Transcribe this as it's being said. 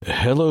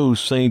Hello,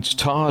 Saints.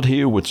 Todd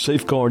here with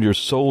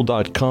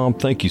SafeguardYourSoul.com.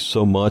 Thank you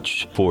so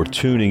much for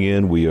tuning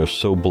in. We are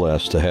so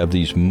blessed to have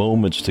these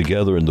moments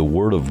together in the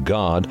Word of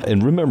God.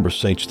 And remember,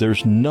 Saints,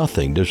 there's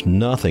nothing,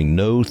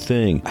 no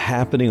thing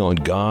happening on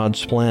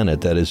God's planet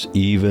that is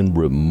even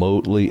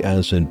remotely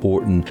as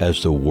important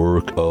as the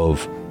work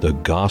of the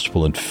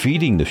gospel and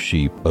feeding the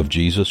sheep of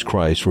Jesus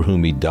Christ, for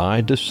whom He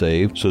died to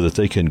save, so that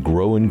they can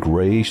grow in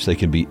grace, they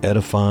can be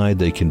edified,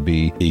 they can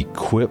be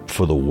equipped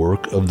for the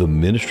work of the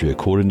ministry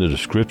according to the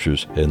Scriptures.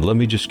 And let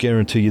me just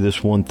guarantee you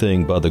this one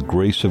thing: by the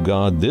grace of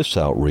God, this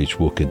outreach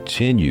will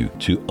continue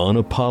to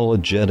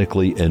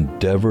unapologetically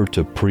endeavor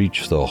to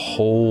preach the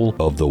whole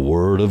of the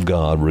Word of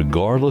God,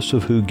 regardless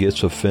of who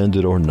gets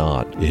offended or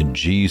not, in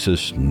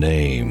Jesus'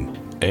 name.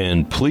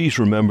 And please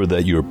remember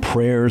that your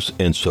prayers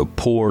and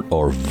support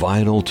are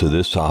vital to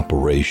this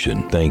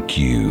operation. Thank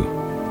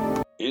you.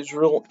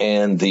 Israel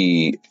and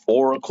the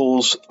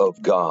oracles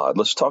of God.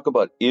 Let's talk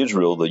about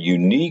Israel, the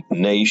unique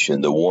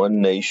nation, the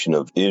one nation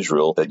of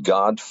Israel that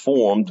God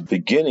formed,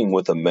 beginning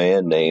with a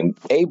man named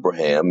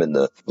Abraham in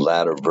the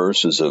latter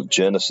verses of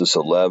Genesis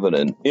 11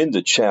 and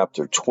into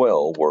chapter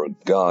 12, where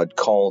God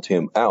called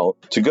him out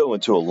to go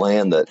into a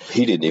land that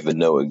he didn't even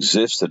know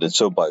existed. And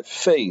so by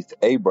faith,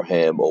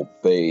 Abraham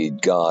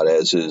obeyed God,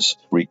 as is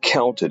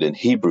recounted in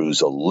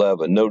Hebrews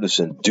 11. Notice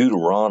in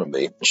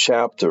Deuteronomy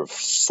chapter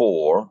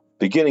 4,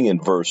 beginning in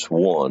verse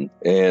 1,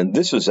 and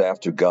this is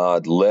after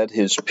God led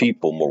His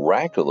people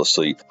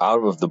miraculously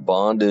out of the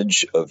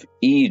bondage of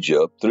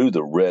Egypt through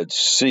the Red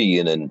Sea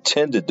and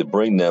intended to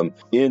bring them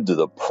into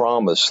the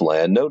promised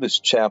land. Notice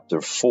chapter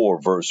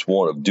 4, verse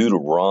 1 of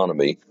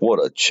Deuteronomy.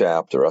 What a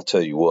chapter. I'll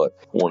tell you what,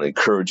 I want to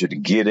encourage you to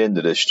get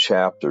into this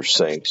chapter,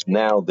 saints.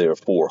 Now,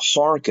 therefore,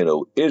 hearken,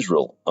 O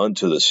Israel,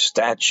 unto the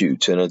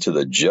statutes and unto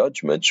the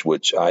judgments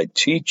which I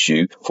teach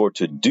you, for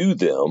to do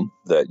them,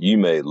 that you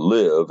may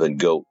live and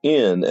go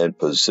in and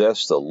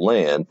possess the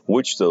land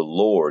which the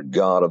Lord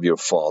God of your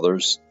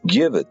fathers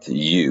giveth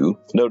you.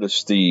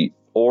 Notice the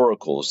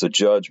oracles, the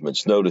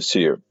judgments. Notice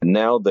here,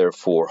 now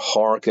therefore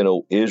hearken,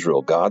 O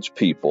Israel, God's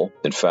people.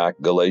 In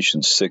fact,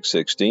 Galatians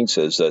 6:16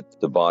 says that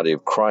the body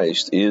of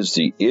Christ is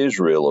the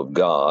Israel of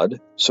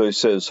God. So he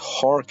says,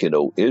 hearken,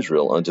 O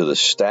Israel, unto the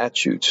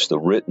statutes, the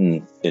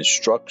written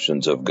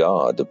instructions of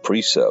God, the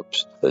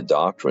precepts, the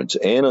doctrines,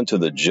 and unto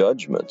the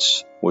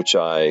judgments, which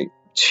I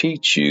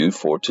teach you,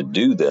 for to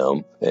do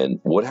them. And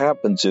what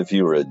happens if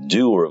you're a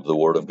doer of the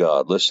Word of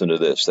God? Listen to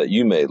this: that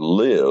you may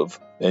live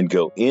and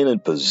go in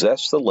and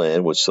possess the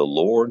land which the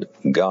Lord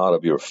God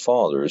of your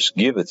fathers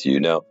giveth you.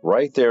 Now,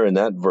 right there in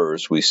that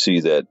verse, we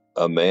see that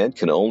a man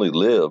can only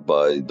live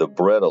by the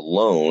bread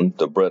alone,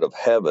 the bread of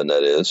heaven,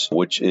 that is,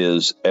 which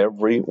is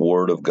every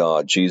word of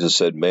God. Jesus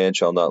said, man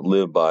shall not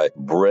live by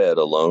bread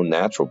alone,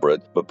 natural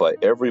bread, but by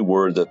every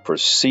word that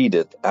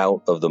proceedeth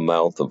out of the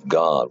mouth of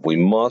God. We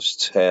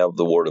must have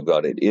the Word of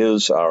God. It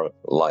is our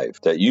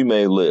life, that you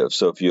may live.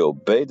 So if you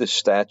obey the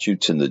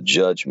statutes and the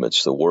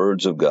judgments, the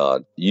words of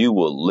God, you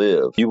will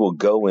live. You will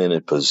go in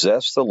and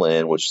possess the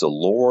land which the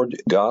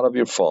Lord God of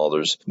your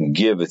fathers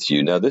giveth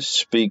you. Now, this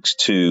speaks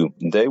to,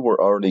 they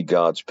were already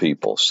God's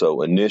people.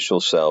 So initial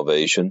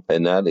salvation,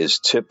 and that is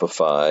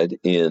typified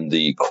in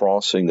the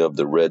crossing of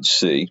the Red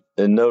Sea.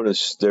 And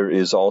notice there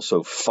is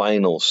also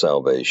final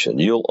salvation.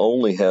 You'll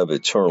only have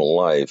eternal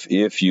life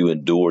if you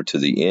endure to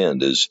the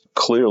end, is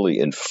clearly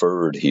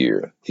inferred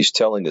here. He's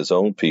telling His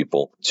own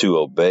people to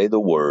obey the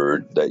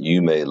word, that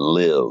you may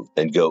live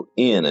and go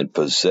in and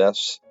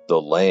possess the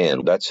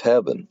land. That's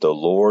heaven. The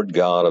Lord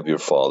God of your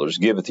fathers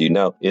giveth you.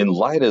 Now, in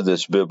light of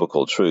this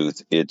biblical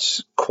truth,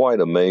 it's quite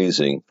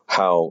amazing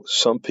how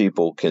some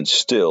people can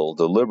still,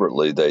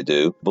 deliberately they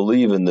do,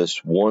 believe in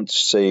this once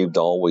saved,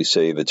 always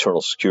saved,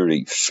 eternal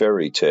security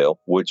fairy tale,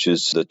 which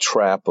is the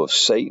trap of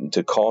Satan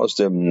to cause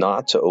them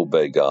not to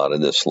obey God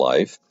in this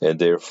life, and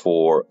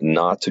therefore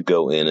not to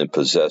go in and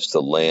possess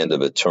the land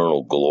of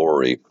eternal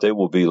glory. They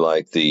will be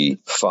like the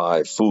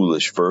 5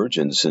 foolish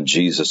virgins in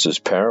Jesus'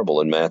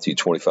 parable in Matthew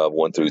 25,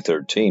 1 through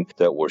 13,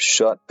 that were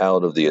shut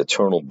out of the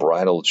eternal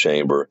bridal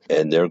chamber,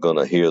 and they're going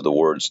to hear the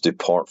words,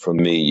 depart from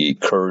me, ye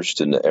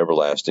cursed, into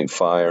everlasting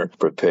fire,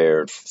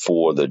 prepared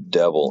for the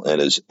devil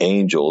and his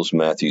angels,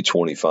 Matthew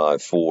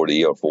 25,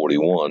 40 or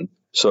 41.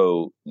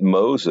 So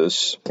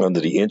Moses,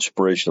 under the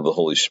inspiration of the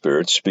Holy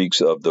Spirit,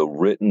 speaks of the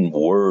written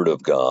word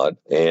of God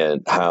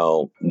and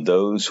how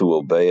those who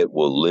obey it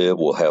will live,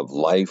 will have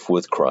life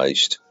with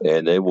Christ,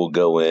 and they will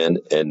go in,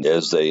 and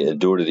as they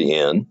endure to the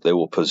end, they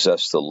will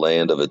possess the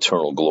land of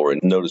eternal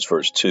glory. Notice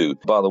verse 2.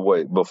 By the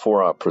way,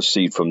 before I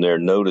proceed from there,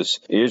 notice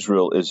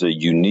Israel is a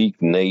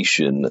unique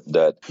nation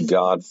that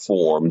God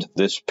formed.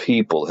 This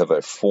people have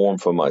I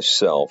formed for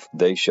myself.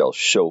 They shall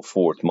show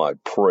forth my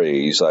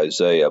praise.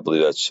 Isaiah, I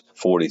believe that's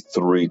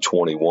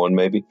 43:21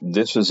 maybe.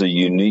 This is a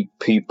unique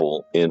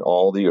people in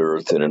all the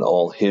earth and in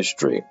all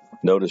history.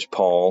 Notice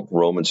Paul,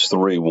 Romans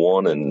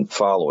 3:1 and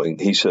following,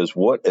 he says,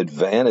 what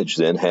advantage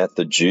then hath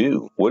the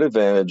Jew? What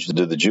advantage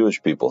do the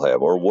Jewish people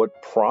have? Or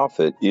what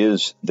profit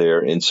is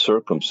there in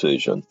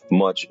circumcision?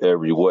 Much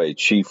every way,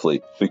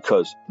 chiefly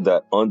because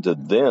that unto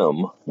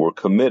them were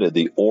committed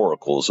the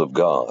oracles of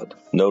God.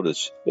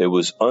 Notice, it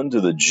was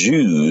unto the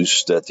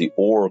Jews that the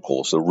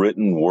oracles, the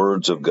written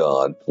words of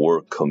God,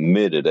 were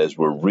committed, as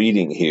we're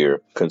reading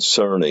here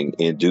concerning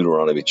in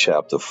Deuteronomy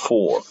chapter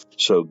 4.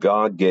 So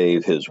God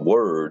gave his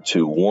word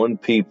to one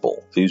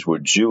people. These were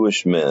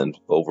Jewish men,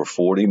 over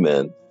 40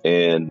 men,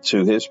 and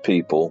to his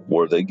people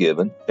were they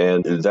given.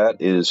 And that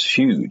is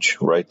huge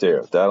right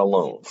there, that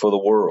alone, for the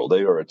world.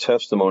 They are a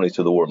testimony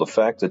to the world. The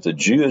fact that the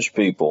Jewish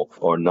people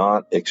are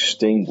not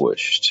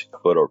extinguished,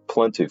 but are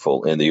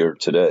plentiful in the earth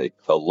today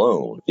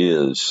alone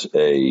is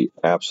a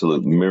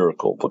absolute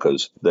miracle,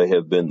 because they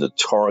have been the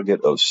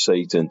target of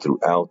Satan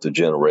throughout the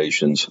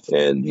generations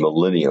and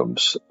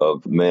millenniums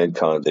of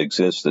mankind's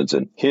existence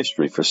and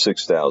history for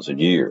 6,000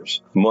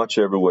 years. Much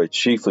every way,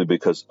 chiefly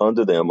because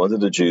unto them, unto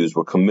the Jews,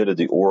 were committed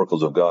the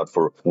oracles of God.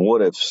 For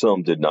what if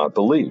some did not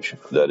believe?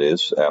 That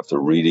is, after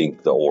reading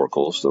the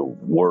oracles, the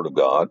word of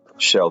God,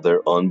 shall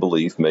their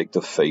unbelief make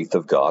the faith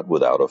of God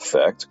without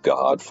effect?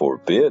 God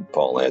forbid.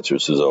 Paul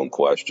answers his own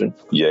question.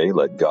 Yea,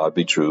 let God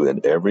be true,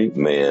 and every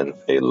man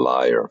a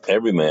liar.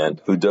 Every man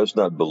who does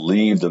not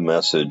believe the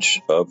message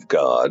of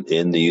God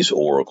in these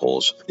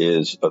oracles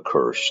is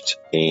accursed.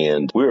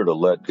 And we're to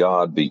let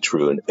God be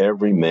true, and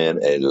every man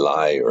a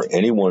liar.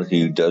 Anyone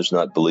who does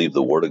not believe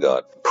the word of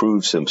God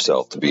proves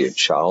himself to be a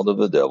child of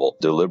the devil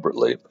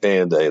deliberately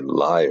and a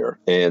liar.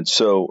 And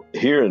so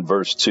here in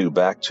verse 2,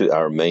 back to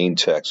our main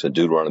text in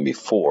Deuteronomy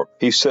 4,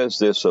 he says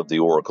this of the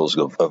oracles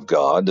of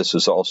God. This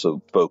is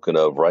also spoken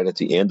of right at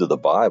the end of the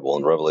Bible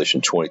in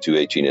Revelation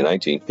 22:18 and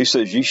 19. He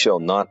says, ye shall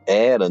not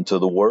add unto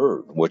the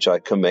word which I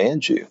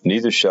command you,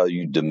 neither shall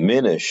you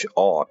diminish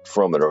aught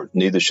from it, or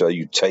neither shall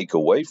you take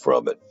away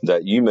from it,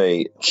 that you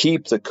may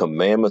keep the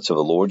commandments of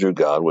the Lord your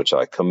God, which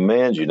I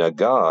command you. Now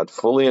God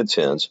fully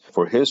intends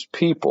for his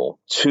people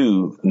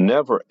to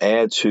never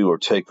add to or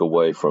take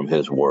away from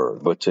his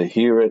word, but to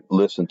hear it,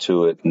 listen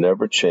to it,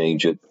 never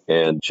change it,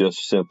 and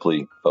just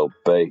simply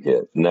obey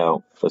it.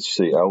 Now, let's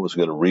see, I was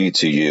going to read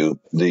to you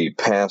the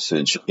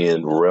passage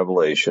in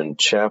Revelation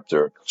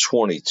chapter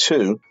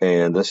 22,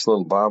 and this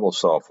little Bible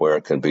software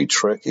can be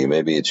tricky.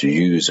 Maybe it's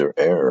user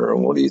error.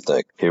 What do you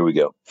think? Here we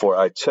go. For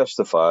I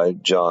testify,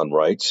 John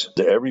writes,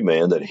 to every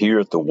man that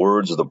heareth the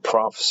words of the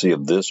prophecy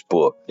of this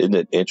book. Isn't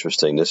it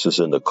interesting? This is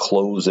in the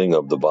closing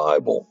of the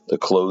Bible, the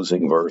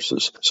closing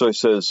verses. So he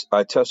says,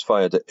 I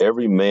testify unto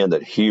every man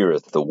that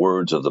heareth the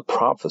words of the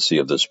prophecy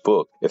of this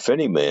book. If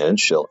any man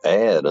shall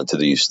add unto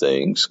these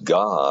things,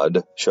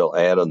 God shall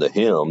add unto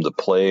him the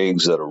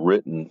plagues that are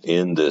written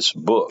in this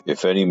book.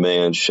 If any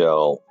man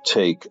shall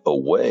take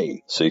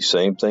away, see,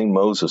 same thing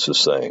Moses is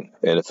saying,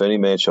 and if any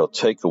man shall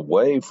take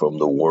away from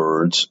the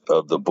words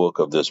of the book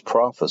of this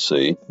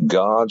prophecy,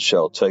 God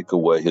shall take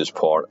away his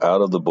part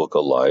out of the book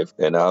of life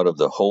and out of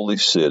the holy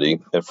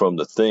city and from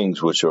the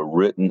things which are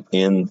written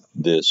in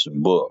this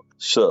book.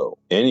 So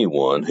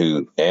anyone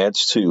who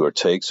adds to or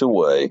takes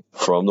away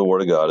from the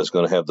word of God is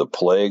going to have the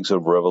plagues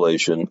of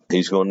Revelation.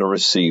 He's going to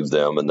receive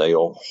them, and they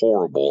are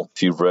horrible.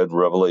 If you've read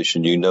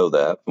Revelation, you know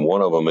that.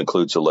 One of them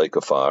includes a lake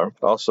of fire.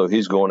 Also,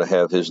 he's going to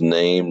have his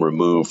name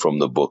removed from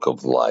the book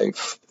of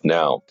life.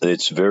 Now,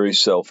 it's very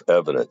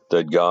self-evident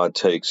that God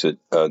takes it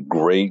a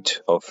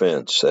great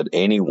offense at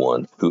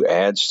anyone who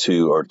adds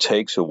to or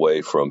takes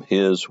away from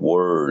his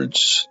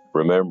words.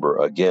 Remember,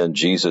 again,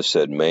 Jesus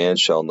said, man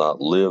shall not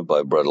live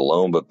by bread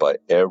alone, but by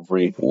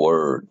every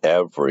word,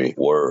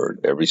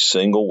 every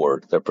single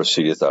word that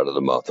proceedeth out of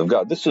the mouth of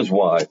God. This is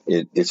why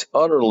it's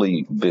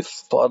utterly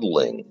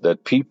befuddling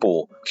that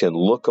people can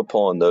look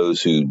upon those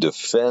who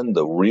defend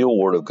the real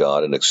word of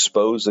God and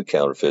expose the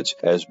counterfeits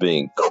as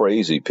being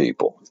crazy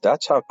people.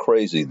 That's how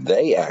crazy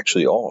they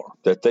actually are,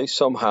 that they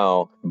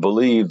somehow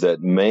believe that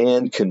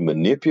man can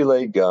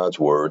manipulate God's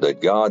word, that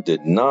God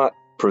did not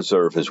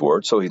preserve his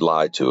word, so he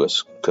lied to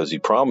us because he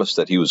promised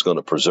that he was going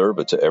to preserve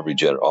it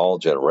to all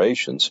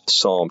generations.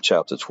 Psalm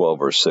chapter 12,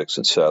 verse 6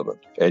 and 7.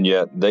 And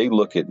yet they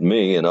look at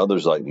me and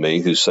others like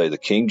me who say the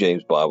King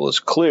James Bible is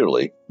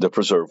clearly the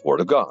preserved word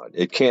of God.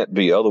 It can't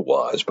be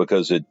otherwise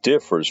because it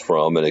differs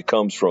from and it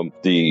comes from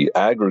the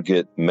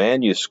aggregate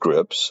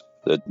manuscripts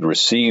that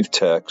received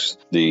text,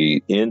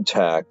 the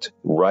intact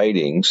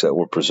writings that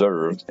were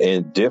preserved,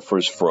 and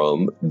differs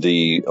from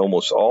the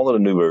almost all of the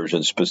new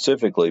versions,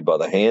 specifically by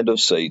the hand of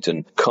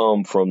Satan,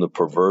 come from the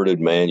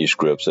perverted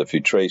manuscripts. If you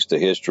trace the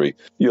history,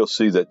 you'll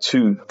see that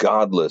two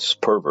godless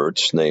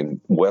perverts named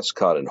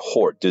Westcott and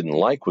Hort didn't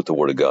like what the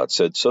Word of God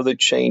said, so they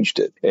changed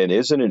it. And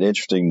isn't it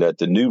interesting that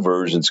the new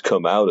versions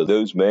come out of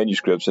those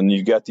manuscripts, and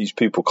you've got these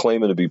people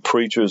claiming to be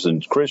preachers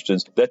and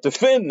Christians that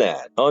defend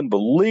that,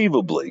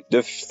 unbelievably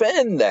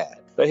defend that.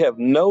 They have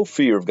no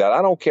fear of God.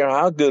 I don't care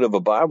how good of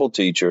a Bible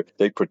teacher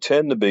they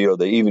pretend to be or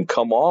they even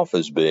come off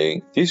as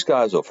being. These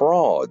guys are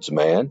frauds,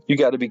 man. You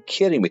got to be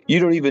kidding me. You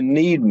don't even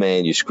need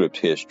manuscript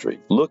history.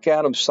 Look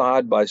at them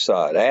side by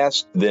side.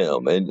 Ask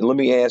them. And let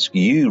me ask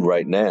you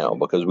right now,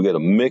 because we got a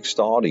mixed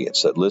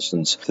audience that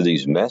listens to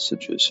these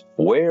messages.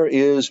 Where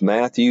is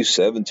Matthew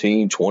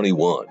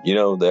 17:21? You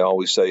know, they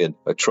always say, and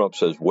Trump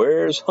says,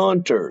 where's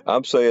Hunter?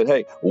 I'm saying,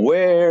 hey,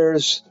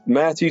 where's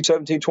Matthew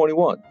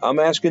 17:21? I'm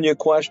asking you a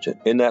question.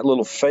 In that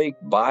little fake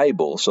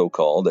Bible,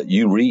 so-called, that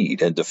you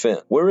read and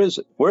defend, where is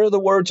it? Where are the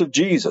words of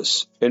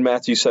Jesus in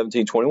Matthew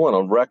 17:21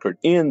 on record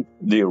in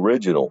the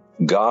original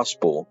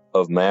Gospel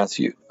of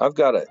Matthew? I've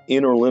got an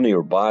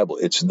interlinear Bible.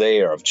 It's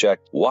there. I've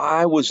checked.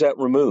 Why was that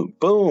removed?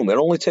 Boom. It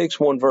only takes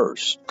one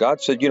verse.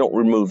 God said you don't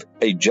remove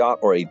a jot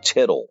or a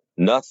tittle.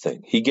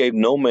 Nothing. He gave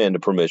no man the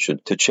permission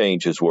to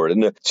change his word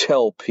and to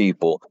tell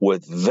people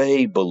what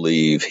they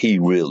believe he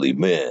really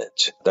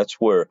meant.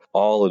 That's where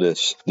all of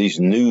this, these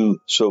new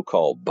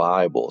so-called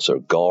Bibles are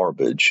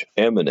garbage,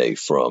 emanate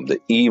from the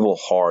evil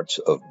hearts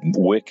of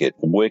wicked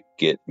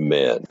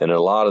men. And a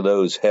lot of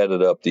those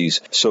headed up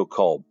these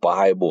so-called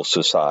Bible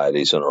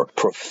societies and are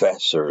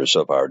professors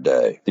of our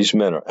day. These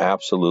men are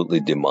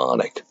absolutely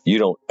demonic. You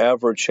don't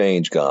ever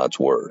change God's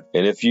word.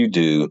 And if you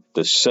do,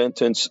 the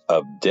sentence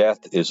of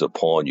death is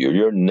upon you.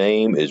 Your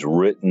name is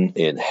written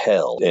in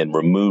hell and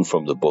removed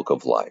from the book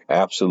of life.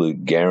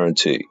 Absolute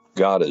guarantee.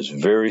 God is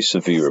very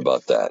severe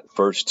about that.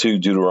 Verse 2,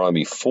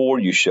 Deuteronomy 4,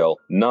 you shall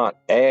not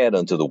add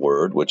unto the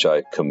word which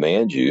I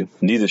command you,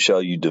 neither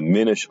shall you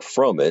diminish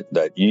from it,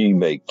 that ye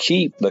may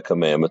keep the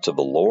commandments of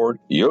the Lord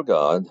your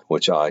God,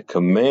 which I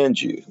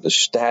command you. The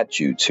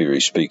statutes here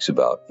he speaks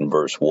about in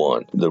verse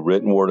 1. The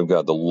written word of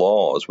God, the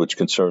laws which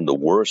concern the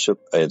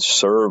worship and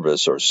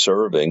service or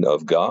serving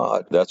of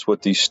God. That's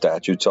what these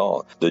statutes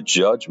are. The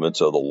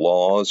judgments are the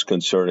laws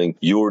concerning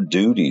your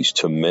duties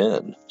to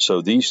men.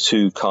 So these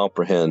two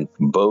comprehend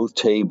both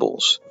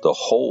tables, the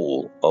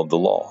whole of the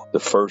law.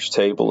 The first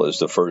table is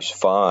the first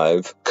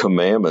 5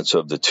 commandments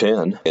of the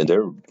 10, and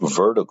they're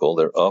vertical,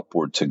 they're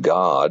upward to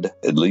God,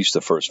 at least the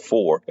first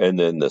 4. And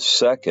then the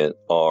second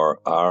are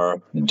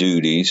our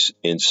duties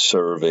in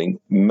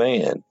serving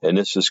man. And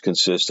this is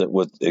consistent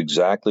with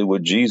exactly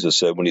what Jesus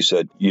said when he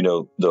said, you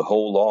know, the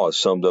whole law is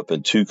summed up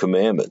in 2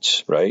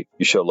 commandments, right?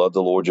 You shall love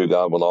the Lord your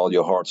God with all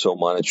your heart, soul,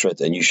 mind, and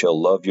strength, and you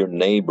shall love your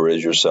neighbor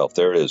as yourself.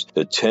 There it is.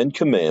 The 10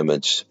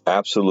 commandments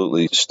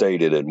absolutely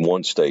stated in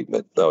one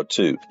statement. No,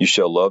 2. You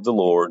shall love the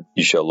Lord.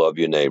 You shall love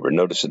your neighbor.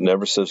 Notice it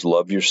never says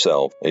love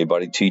yourself.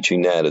 Anybody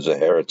teaching that is a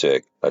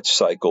heretic. That's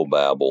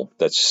psychobabble.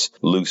 That's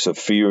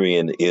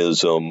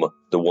Luciferianism,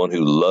 the one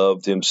who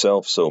loved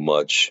himself so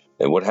much.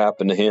 And what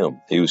happened to him?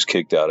 He was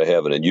kicked out of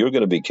heaven. And you're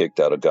going to be kicked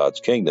out of God's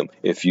kingdom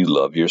if you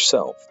love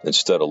yourself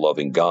instead of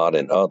loving God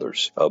and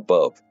others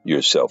above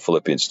yourself.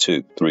 Philippians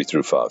 2, 3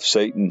 through 5.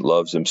 Satan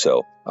loves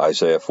himself.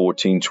 Isaiah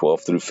 14,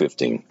 12 through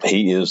 15.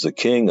 He is the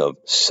king of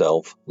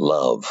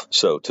self-love.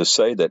 So to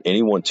say that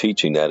anyone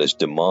teaching that is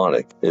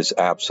demonic is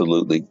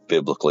absolutely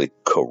biblically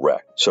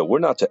correct. So we're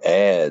not to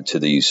add to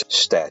these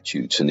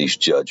statutes and these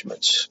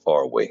judgments,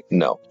 are we?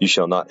 No. You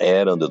shall not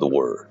add unto the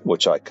word,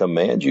 which I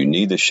command you,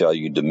 neither shall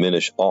you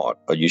diminish aught,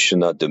 or you shall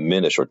not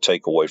diminish or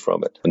take away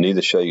from it. And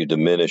neither shall you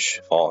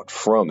diminish aught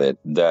from it,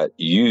 that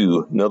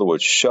you, in other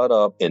words, shut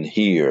up and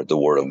hear the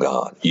word of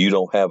God. You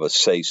don't have a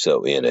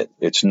say-so in it.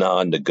 It's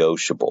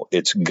non-negotiable.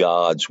 It's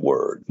God's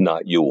word,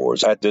 not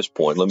yours. At this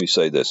point, let me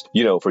say this.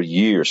 You know, for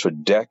years, for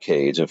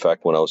decades, in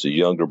fact, when I was a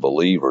younger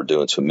believer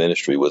doing some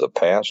ministry with a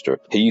pastor,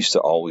 he used to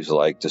always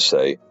like to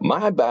say,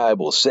 my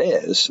Bible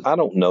says. I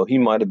don't know. He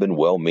might have been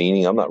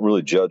well-meaning. I'm not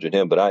really judging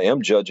him, but I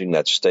am judging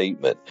that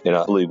statement. And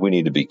I believe we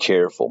need to be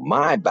careful.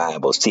 My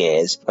Bible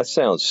says. That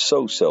sounds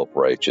so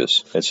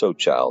self-righteous and so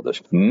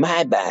childish.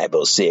 My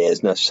Bible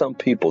says. Now, some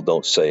people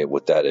don't say it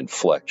with that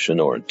inflection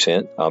or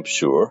intent, I'm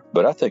sure.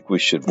 But I think we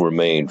should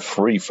remain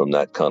free from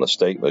that kind of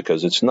statement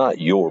because it's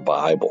not your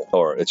Bible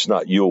or it's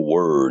not your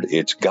word.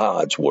 It's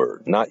God's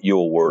word, not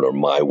your word or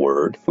my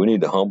word. We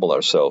need to humble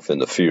ourselves in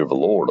the fear of the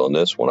Lord on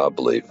this one, I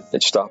believe,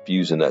 and stop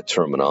using that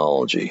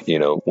terminology. You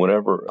know,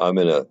 whenever I'm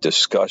in a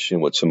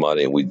discussion with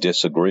somebody and we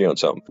disagree on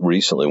something,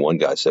 recently one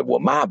guy said, well,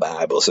 my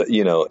Bible said,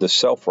 you know, the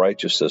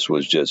self-righteousness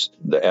was just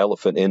the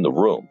elephant in the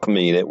room. I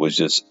mean, it was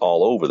just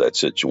all over that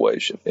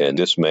situation. And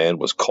this man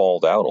was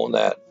called out on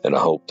that. And I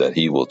hope that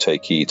he will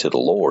take heed to the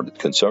Lord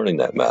concerning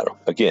that matter.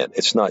 Again,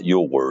 it's not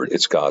your word,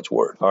 it's God's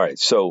word. All right,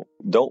 so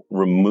don't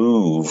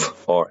remove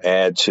or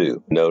add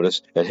to.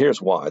 Notice, and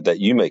here's why, that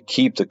you may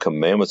keep the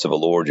commandments of the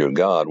Lord your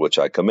God, which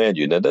I command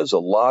you. Now, there's a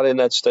lot in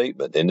that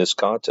statement in this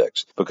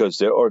context, because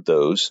there are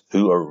those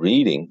who are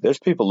reading. There's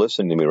people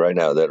listening to me right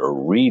now that are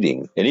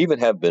reading and even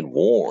have been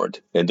warned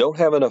and don't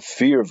have enough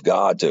fear of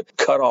God to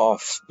cut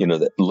off, you know,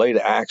 that lay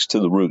the axe to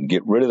the root and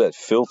get rid of that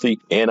filthy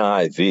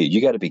NIV.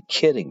 You got to be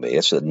kidding me.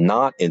 It's a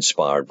not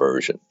inspired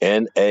version.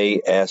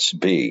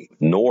 NASB,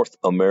 North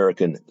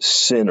American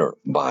Sinner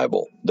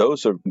Bible.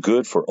 Those are good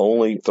good for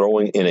only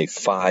throwing in a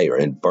fire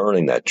and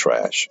burning that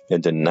trash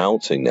and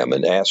denouncing them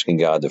and asking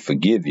God to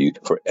forgive you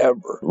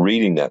forever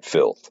reading that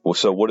filth. Well,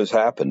 so what has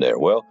happened there?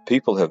 Well,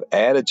 people have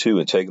added to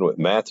and taken away.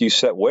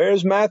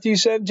 Where's Matthew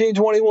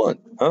 17:21?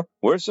 Huh?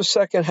 Where's the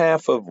second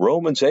half of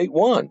Romans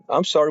 8:1?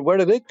 I'm sorry, where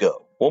did it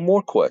go? One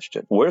more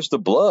question. Where's the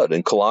blood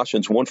in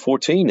Colossians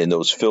 1:14 in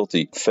those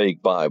filthy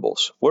fake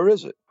Bibles? Where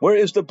is it? Where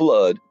is the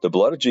blood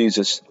of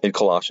Jesus in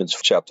Colossians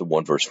chapter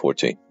 1, verse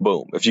 14?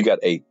 Boom. If you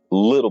got a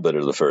little bit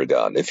of the fear of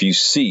God, if you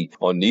see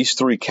on these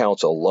three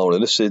counts alone,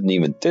 and this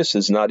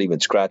is not even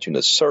scratching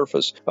the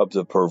surface of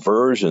the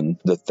perversion,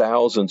 the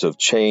thousands of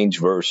changed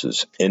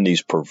verses in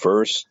these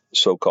perverse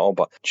so-called,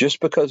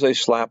 just because they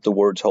slap the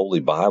words Holy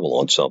Bible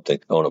on something,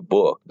 on a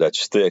book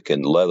that's thick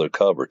and leather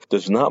covered,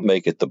 does not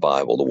make it the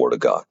Bible, the Word of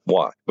God.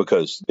 Why?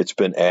 Because it's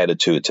been added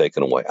to and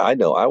taken away. I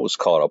know I was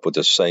caught up with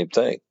the same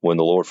thing when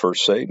the Lord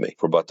first saved me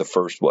for about the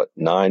first,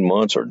 9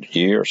 months or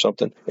year or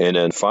something. And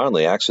then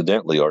finally,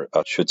 accidentally, or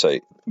I should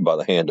say, by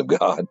the hand of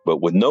God,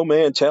 but with no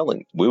man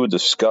telling, we were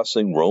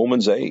discussing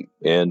Romans 8,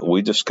 and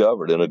we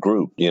discovered in a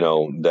group,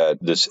 that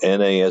this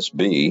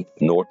NASB,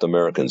 North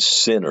American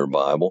Sinner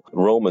Bible,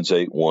 Romans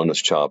 8:1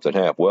 is chopped in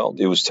half. Well,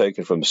 it was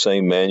taken from the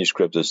same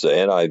manuscript as the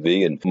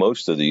NIV and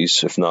most of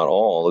these, if not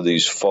all of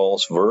these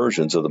false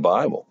versions of the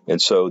Bible.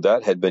 And so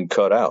that had been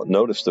cut out.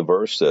 Notice the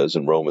verse says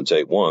in Romans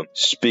 8:1,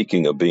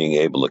 speaking of being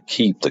able to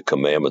keep the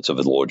commandments of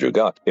the Lord your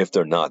God. If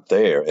they're not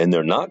there, and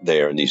they're not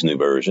there in these new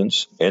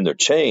versions, and they're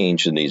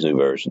changed in these new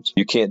versions,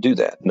 you can't do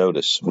that.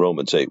 Notice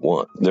Romans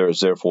 8:1. There is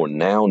therefore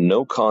now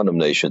no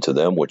condemnation to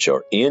them which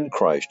are in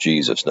Christ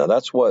Jesus. Now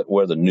that's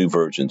where the new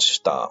versions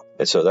stop.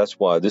 And so that's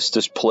why this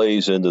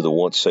plays into the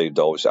once saved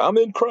always. I'm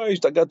in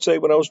Christ. I got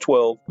saved when I was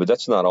 12. But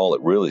that's not all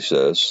it really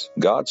says.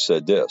 God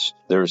said this.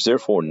 There is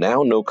therefore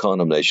now no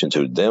condemnation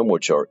to them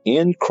which are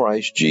in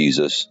Christ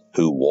Jesus,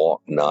 who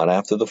walk not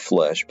after the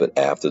flesh, but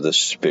after the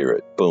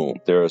Spirit.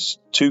 Boom. There's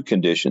two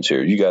conditions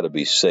here. You got to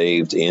be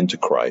saved into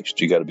Christ.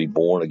 You got to be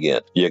born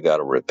again. You got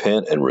to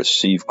repent and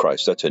receive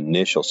Christ. That's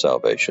initial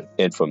salvation.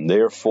 And from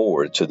there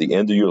forward to the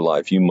end of your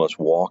life, you must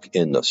walk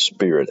in the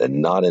Spirit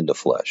and not in the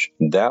flesh.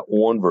 That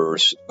one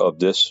verse of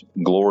this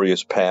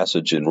glorious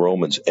passage in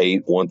Romans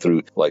 8:1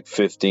 through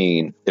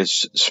 15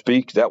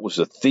 that was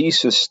a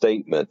thesis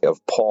statement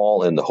of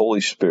Paul and the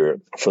Holy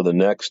Spirit for the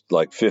next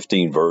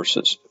 15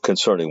 verses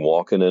concerning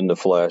walking in the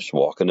flesh,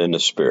 walking in the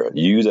Spirit.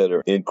 You that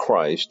are in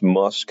Christ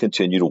must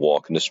continue to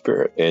walk in the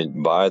Spirit.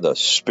 And by the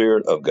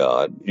Spirit of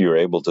God, you're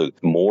able to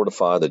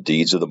mortify the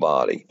deeds of the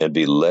body and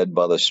be led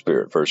by the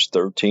Spirit. Verse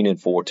 13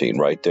 and 14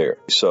 right there.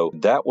 So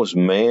that was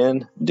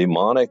man,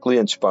 demonically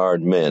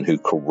inspired men who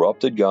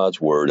corrupted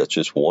God's word. That's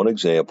just one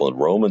example in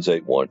Romans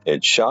 8:1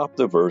 and chopped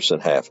the verse in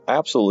half.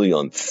 Absolutely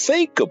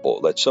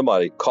unthinkable that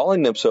somebody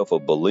calling themselves a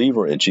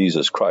believer in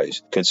Jesus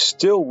Christ can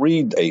still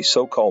read a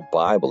so-called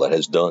Bible that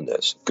has done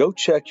this. Go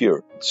check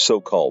your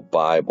so-called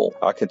Bible.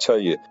 I can tell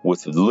you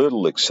with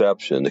little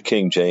exception, the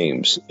King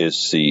James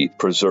is the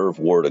preserved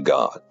Word of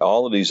God.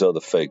 All of these other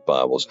fake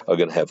Bibles are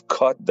going to have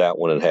cut that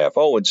one in half.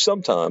 Oh, and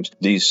sometimes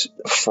these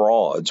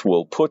frauds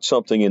will put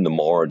something in the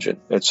margin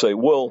and say,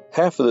 well,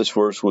 half of this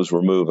verse was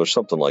removed or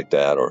something like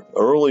that, or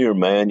earlier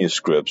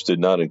manuscripts did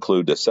not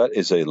include this. That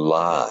is a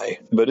lie.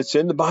 But it's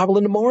in the Bible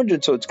in the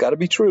margin, so it's got to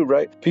be true,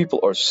 right?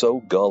 People are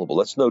so gullible.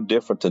 That's no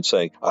different than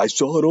saying, I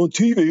saw it on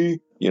TV.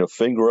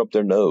 Finger up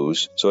their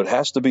nose. So it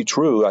has to be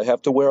true. I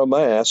have to wear a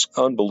mask.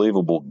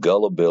 Unbelievable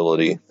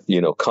gullibility.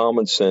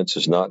 Common sense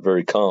is not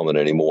very common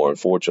anymore,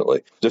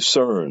 unfortunately.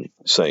 Discern,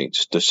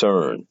 saints,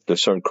 discern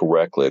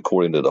correctly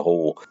according to the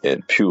whole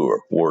and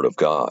pure Word of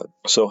God.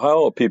 So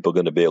how are people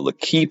going to be able to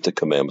keep the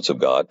commandments of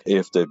God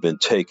if they've been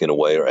taken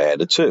away or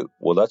added to?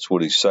 Well, that's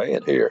what he's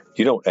saying here.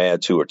 You don't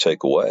add to or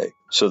take away,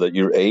 so that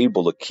you're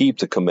able to keep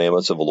the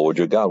commandments of the Lord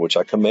your God, which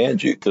I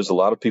command you. There's a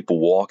lot of people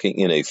walking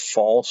in a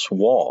false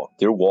walk.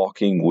 They're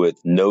walking with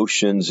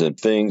notions and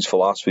things,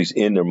 philosophies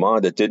in their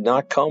mind that did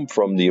not come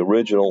from the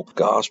original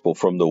gospel,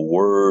 from the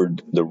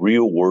Word, the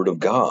real Word of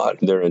God.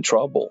 They're in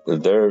trouble.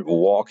 They're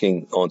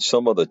walking on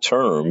some other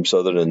terms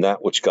other than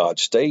that which God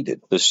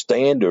stated, the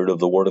standard of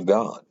the Word of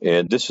God.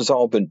 And this has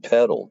all been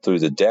peddled through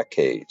the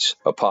decades.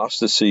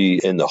 Apostasy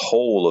in the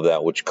whole of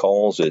that which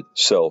calls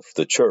itself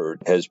the church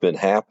has been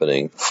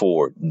happening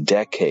for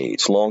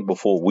decades, long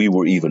before we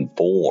were even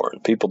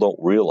born. People don't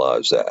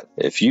realize that.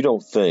 If you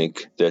don't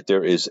think that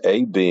there is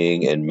a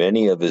being and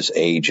many of his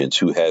agents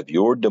who have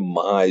your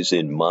demise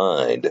in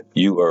mind,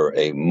 you are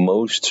a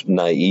most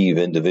naive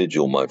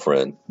individual, my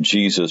friend.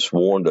 Jesus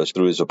warned us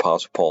through his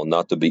apostle Paul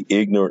not to be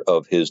ignorant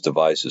of his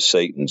devices,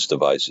 Satan's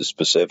devices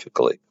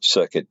specifically.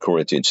 2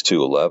 Corinthians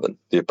 2:11.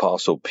 The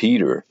apostle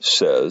Peter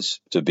says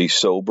to be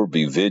sober,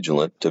 be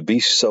vigilant, to be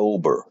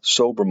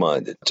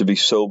sober-minded, to be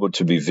sober,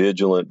 to be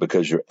vigilant,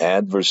 because your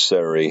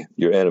adversary,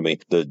 your enemy,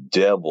 the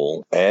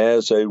devil,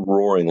 as a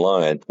roaring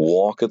lion,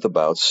 walketh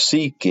about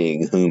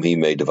seeking whom he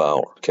may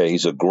devour. Okay,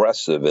 he's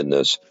aggressive in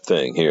this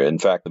thing here. In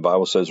fact, the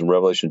Bible says in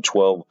Revelation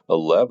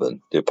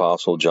 12:11, the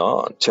Apostle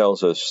John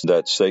tells us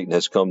that Satan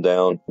has come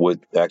down with,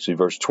 actually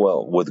verse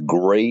 12, with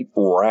great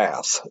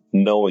wrath,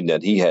 knowing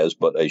that he has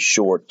but a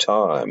short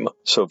time.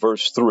 So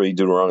verse 3,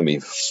 Deuteronomy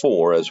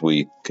 4, as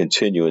we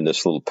continue in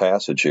this little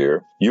passage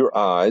here, your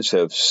eyes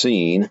have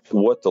seen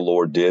what the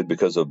Lord did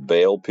because of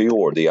Baal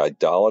Peor, the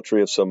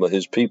idolatry of some of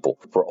his people.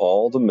 For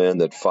all the men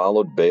that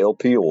followed Baal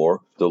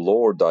Peor, the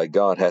Lord thy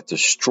God hath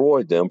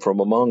destroyed them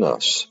from among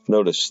us.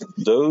 Notice,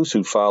 those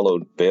who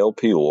followed Baal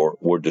Peor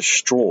were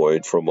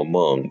destroyed from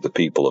among the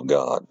people of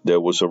God. There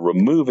was a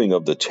removing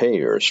of the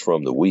tares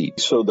from the wheat.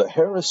 So the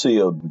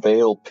heresy of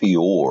Baal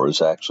Peor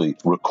is actually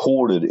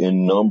recorded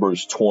in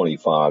Numbers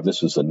 25.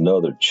 This is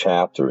another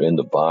chapter in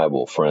the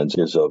Bible, friends,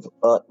 is of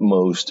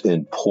utmost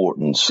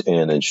importance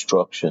and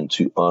instruction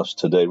to us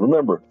today.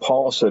 Remember,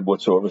 Paul said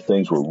whatsoever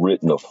things were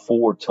written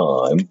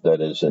aforetime, that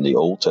is in the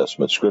Old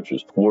Testament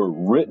scriptures, were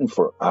written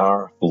for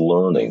our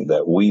learning,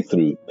 that we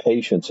through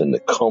patience and the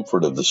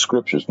comfort of the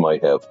scriptures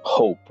might have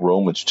hope.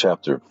 Romans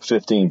chapter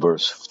 15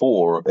 verse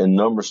 4. In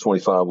Numbers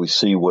 25 we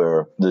see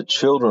where the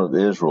children of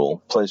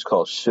Israel, a place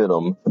called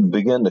Shittim,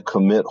 began to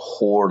commit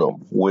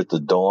whoredom with the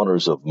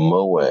daughters of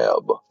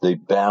Moab. They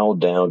bowed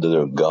down to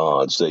their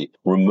gods. They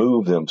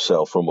removed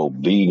themselves from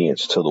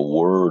obedience to the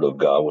word of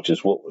God, which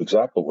is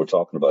exactly what we're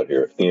talking about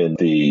here in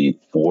the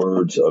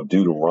words of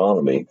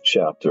Deuteronomy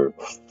chapter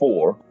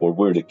 4, where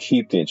we're to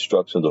keep the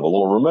instructions of the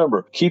Lord.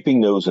 Remember, keeping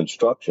those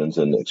instructions,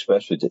 and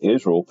especially to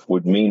Israel,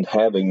 would mean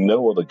having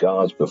no other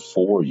gods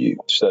before you,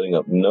 setting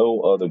up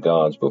no other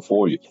gods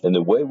before you. And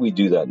the way we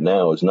do that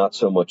now is not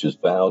so much as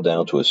bow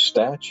down to a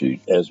statue,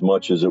 as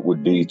much as it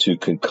would be to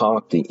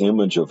concoct the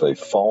image of a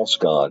false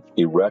god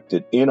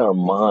erected in our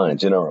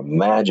minds, in our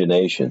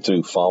imagination,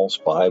 through false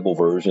Bible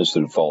versions,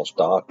 through false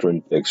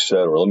doctrine,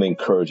 etc. Let me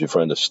encourage you,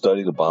 friend, to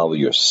study the Bible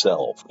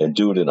yourself and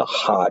do it in a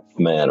hot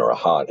manner, a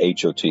hot,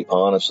 H-O-T,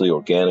 honestly,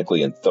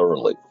 organically, and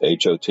thoroughly.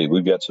 H-O-T.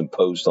 We've got some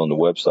posts on the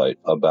website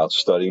about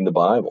studying the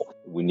Bible.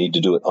 We need to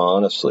do it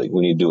honestly.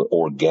 We need to do it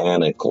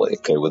organically,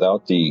 okay,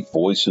 without the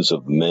voices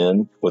of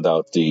men,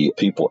 without the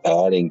people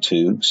adding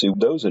to. See,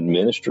 those in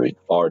ministry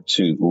are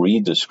to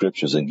read the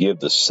scriptures and give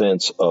the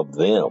sense of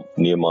them.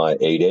 Nehemiah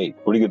 8:8.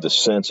 We're to give the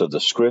sense of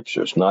the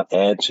scriptures, not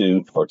add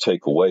to or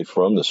take away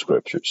from the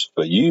scriptures.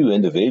 But you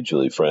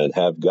individually, friend,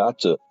 have got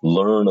to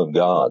learn of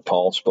God.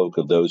 Paul spoke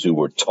of those who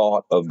were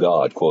taught of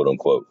God, quote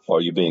unquote.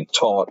 Are you being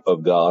taught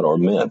of God or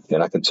men?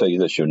 And I can tell you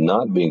this, you're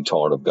not being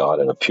taught of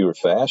God in a pure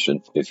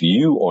fashion if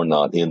you are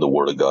not in the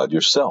Word of God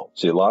yourself.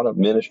 See, a lot of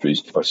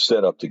ministries are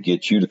set up to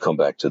get you to come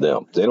back to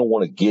them. They don't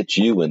want to get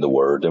you in the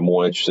Word. They're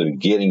more interested in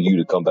getting you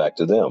to come back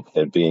to them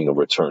and being a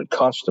return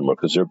customer,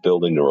 because they're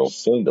building their own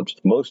kingdoms.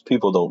 Most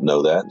people don't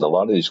know that, and a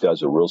lot of these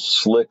guys are real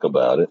slick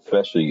about it,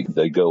 especially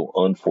they go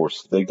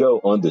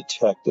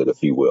undetected,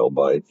 if you will,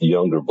 by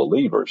younger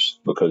believers,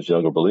 because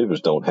younger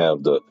believers don't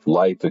have the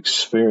life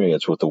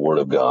experience with the Word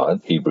of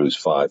God, Hebrews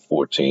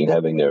 5:14,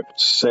 having their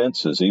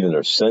senses, even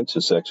their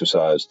senses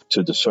exercised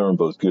to discern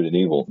both good and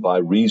evil by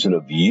reason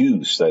of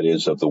use, that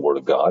is, of the Word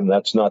of God. And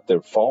that's not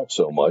their fault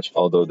so much,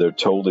 although they're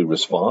totally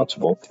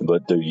responsible,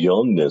 but their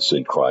youngness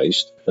in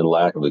Christ and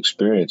lack of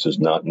experience is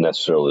not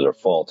necessarily their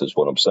fault, is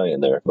what I'm saying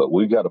there. But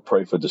we've got to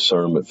pray for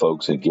discernment,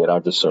 folks, and get our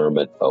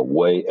discernment,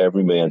 weigh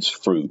every man's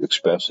fruit,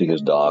 especially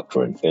his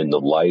doctrine, in the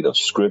light of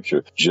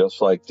Scripture,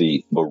 just like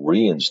the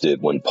Bereans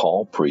did when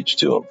Paul preached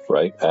to them,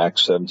 right?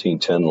 Acts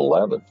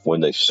 17:10-11,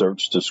 when they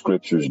searched the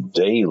Scriptures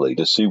daily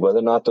to see whether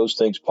or not those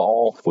things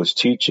Paul was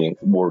teaching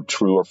were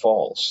true or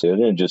false. They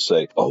didn't just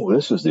say, oh,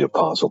 this is the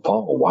Apostle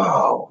Paul.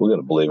 Wow, we're going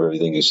to believe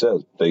everything he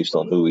says based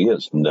on who he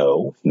is.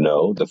 No.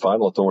 The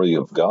final authority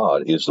of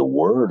God is the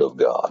Word of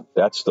God.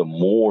 That's the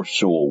more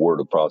sure word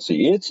of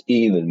prophecy. It's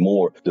even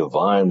more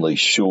divinely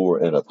sure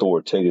and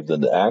authoritative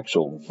than the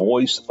actual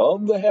voice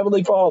of the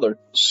Heavenly Father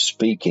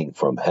speaking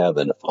from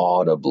heaven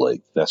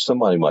audibly. Now,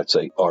 somebody might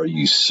say, are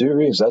you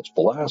serious? That's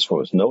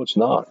blasphemous. No, it's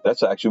not.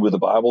 That's actually what the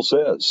Bible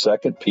says.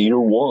 2 Peter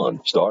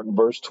 1, starting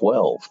verse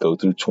 12, go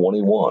through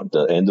 21,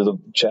 the end of the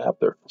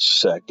chapter.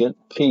 2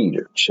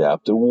 Peter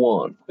chapter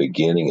 1,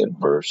 beginning in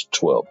verse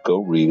 12. Go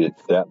read it.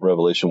 That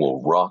revelation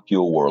will rock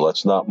your world.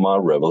 That's not my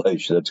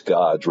revelation. That's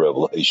God's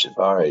revelation.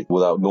 All right,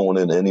 without going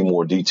into any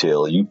more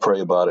detail, you pray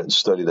about it and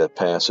study that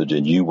passage,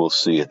 and you will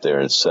see it there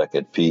in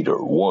 2 Peter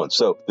 1.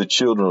 So the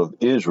children of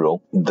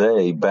Israel,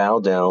 they bow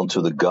down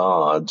to the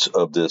gods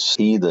of this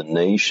heathen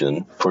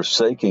nation,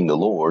 forsaking the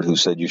Lord, who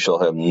said, you shall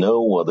have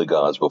no other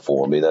gods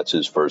before me. That's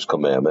his first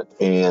commandment.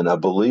 And I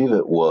believe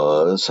it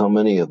was, how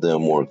many of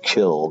them were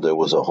killed? There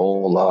was a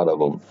whole lot of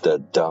them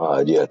that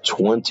died. Yeah,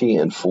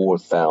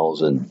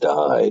 24,000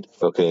 died.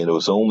 Okay, and it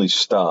was only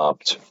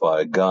stopped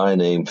by a guy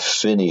named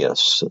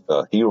Phineas,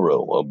 a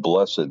hero, a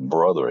blessed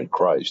brother in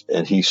Christ,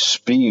 and he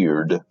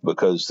speared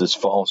because this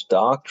false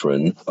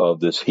doctrine of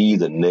this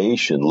heathen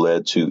nation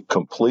led to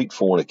complete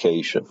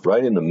fornication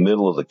right in the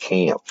middle of the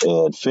camp.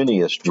 And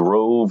Phineas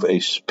drove a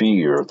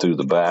spear through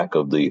the back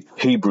of the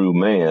Hebrew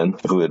man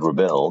who had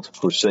rebelled,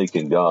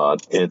 forsaken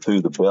God, and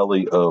through the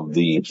belly of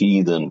the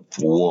heathen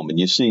woman.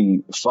 You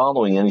see,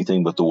 following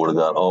anything but the Word of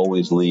God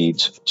always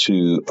leads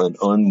to an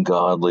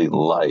ungodly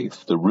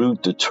life. The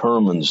root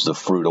determines the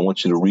fruit. I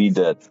want you to read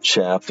that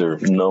chapter,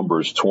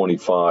 Numbers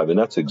 25, and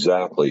that's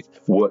exactly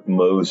what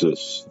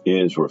Moses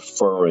is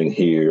referring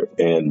here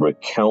and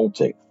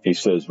recounting. He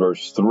says,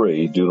 verse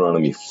 3,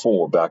 Deuteronomy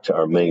 4, back to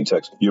our main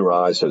text, your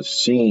eyes have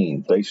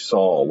seen, they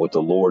saw what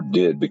the Lord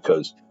did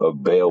because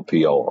of Baal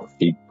Peor.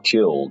 He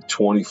killed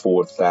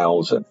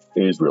 24,000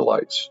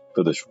 Israelites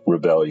for this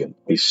rebellion.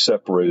 He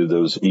separated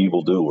those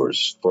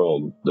evildoers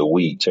from the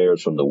wheat,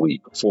 tares from the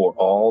wheat. For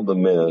all the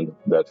men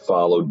that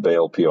followed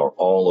Baal Peor,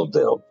 all of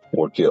them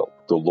were killed.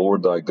 The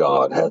Lord thy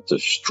God hath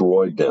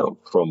destroyed them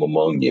from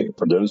among you.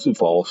 For those who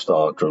follow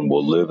doctrine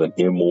will live an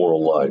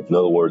immoral life. In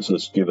other words,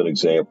 let's give an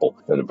example,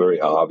 and a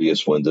very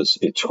obvious one, this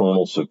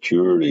eternal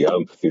security.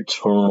 I'm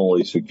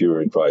eternally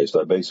secure in Christ.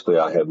 I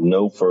have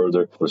no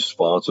further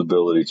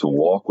responsibility to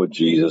walk with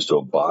Jesus, to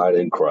abide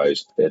in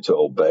Christ, and to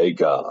obey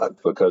God,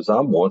 because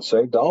I'm once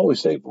saved, always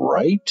saved.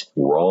 Right?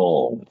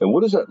 Wrong. And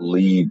what does that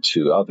lead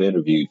to? I've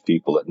interviewed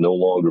people that no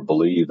longer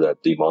believe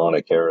that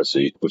demonic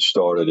heresy, which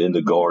started in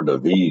the Garden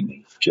of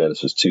Eden.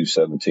 Genesis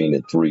 2:17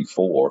 and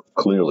 3:4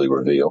 clearly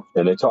reveal.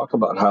 And they talk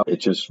about how it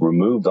just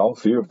removed all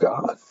fear of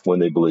God when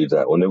they believed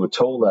that. When they were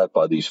told that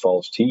by these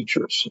false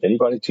teachers.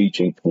 Anybody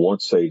teaching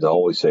once saved,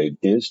 always saved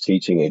is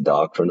teaching a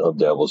doctrine of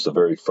devils, the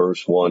very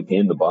first one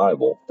in the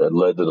Bible that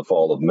led to the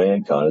fall of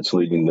mankind. It's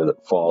leading to the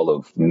fall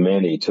of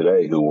many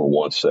today who were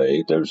once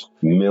saved. There's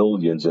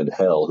millions in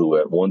hell who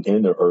at one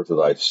end of earth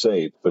life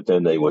saved, but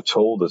then they were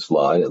told this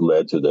lie and it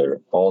led to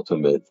their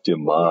ultimate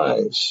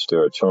demise,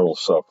 their eternal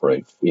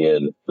suffering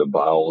in the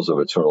bowels of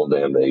eternal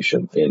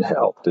damnation in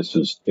hell. This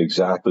is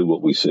exactly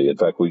what we see. In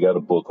fact, we got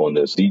a book on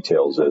this,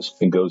 details this,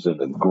 and goes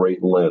into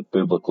great length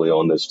biblically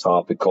on this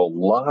topic called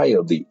Lie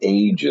of the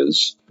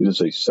Ages. It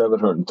is a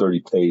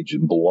 730-page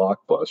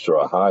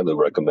blockbuster. I highly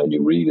recommend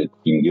you read it.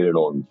 You can get it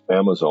on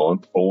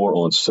Amazon or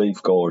on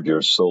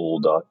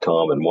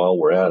safeguardyoursoul.com. And while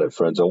we're at it,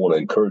 friends, I want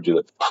to encourage you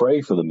to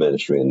pray for the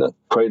ministry and to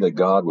pray that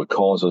God would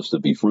cause us to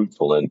be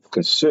fruitful, and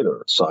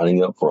consider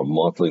signing up for a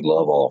monthly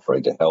love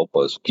offering to help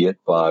us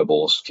get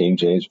Bibles, King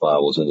James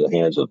Bibles, in the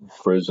hands of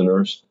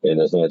prisoners, in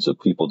the hands of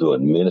people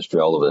doing ministry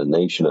all over the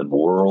nation and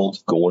world,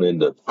 going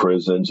into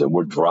prisons, and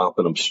we're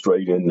dropping them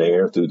straight in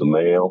there through the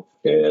mail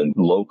and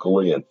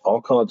locally, and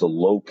all kinds of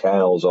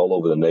locales all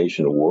over the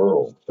nation and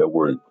world that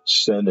we're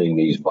sending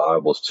these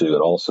Bibles to,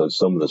 and also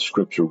some of the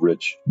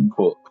scripture-rich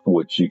book,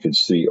 which you can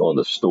see on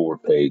the store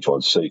page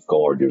on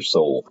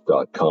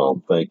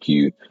safeguardyoursoul.com. Thank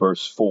you.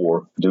 Verse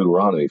 4,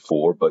 Deuteronomy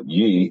 4, but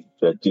ye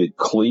that did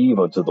cleave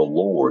unto the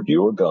Lord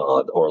your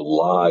God are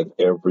alive,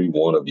 every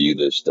one of you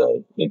this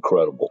day.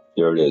 Incredible.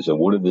 There it is. And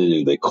what did they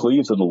do? They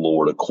cleaved to the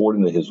Lord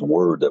according to his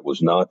word that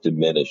was not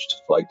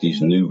diminished like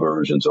these new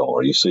versions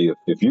are. You see,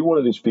 if you're one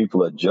of these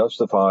people that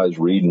justifies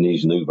reading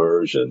these new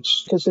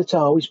versions, because it's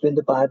always been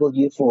the Bible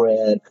you've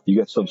read, you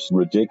got some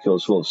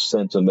ridiculous little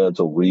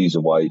sentimental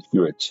reason why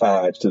you're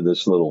attached to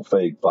this little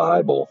fake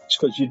Bible. It's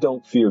because you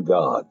don't fear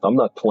God. I'm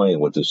not playing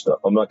with this stuff.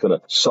 I'm not going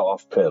to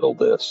soft pedal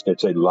this.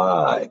 It's a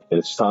lie. And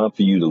it's time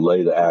for you to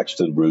lay the axe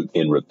to the root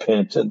in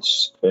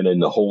repentance and in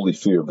the holy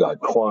fear of God,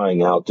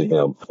 crying out to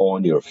him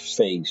on your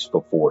face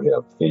before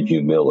him in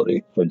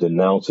humility, and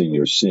denouncing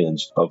your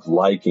sins of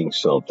liking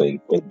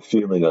something and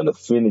feeling an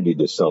affinity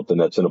to something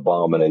that's an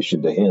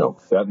abomination to him.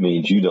 That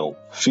means you don't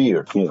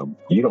fear him.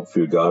 You don't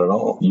fear God at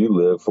all. You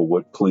live for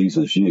what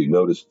pleases you.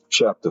 Notice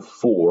chapter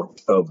 4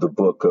 of the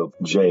book of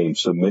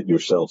James. Submit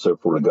yourselves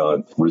therefore to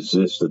God.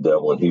 Resist the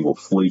devil and he will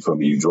flee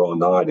from you. Draw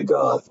nigh to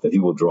God and he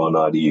will draw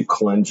nigh to you.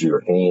 Cleanse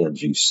your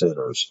hands, ye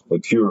sinners,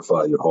 and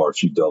purify your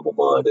hearts, you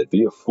double-minded.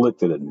 Be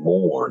afflicted and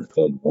mourn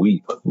and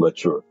weep.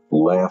 Let your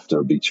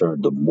laughter be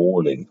turned to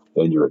mourning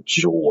and your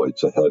joy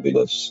to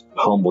heaviness.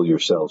 Humble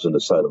yourselves in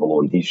the sight of the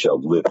Lord and he shall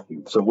lift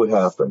you. So what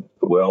happened?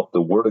 Well,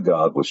 the word of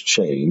God was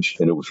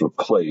changed and it was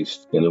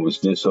replaced and it was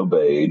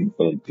disobeyed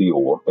in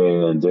Peor,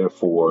 and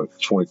therefore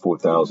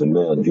 24,000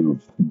 men who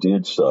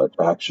did such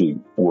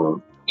actually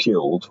were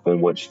killed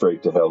and went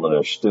straight to hell, and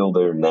are still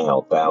there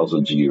now,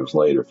 thousands of years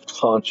later,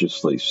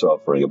 consciously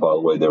suffering. And by the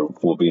way, there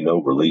will be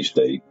no release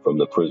date from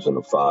the prison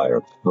of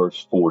fire.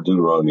 Verse 4,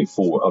 Deuteronomy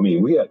 4.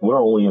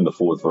 We're only in the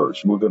fourth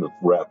verse. We're going to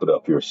wrap it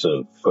up here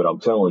soon. But I'm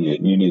telling you,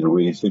 you need to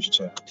read this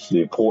chapter.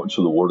 The importance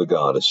of the Word of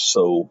God is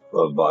so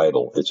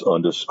vital. It's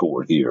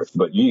underscored here.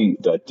 But ye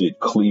that did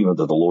cleave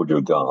unto the Lord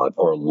your God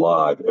are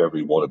alive,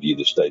 every one of you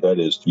this day. That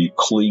is, you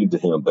cleave to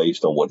him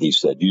based on what he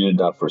said. You did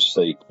not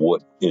forsake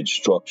what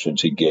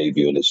instructions he gave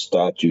you, and his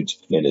statutes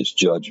and his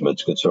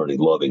judgments concerning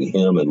loving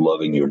him and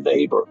loving your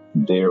neighbor.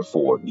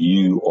 Therefore,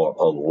 you are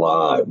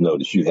alive.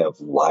 Notice you have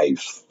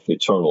life,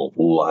 eternal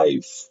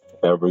life.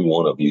 every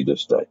one of you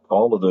this day.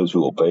 All of those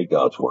who obey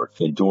God's word,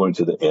 enduring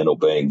to the end,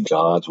 obeying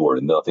God's word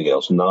and nothing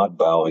else, not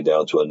bowing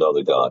down to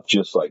another God,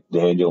 just like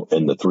Daniel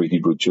and the 3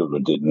 Hebrew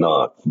children did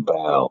not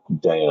bow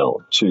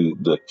down to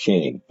the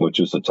king, which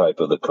is the type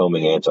of the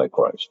coming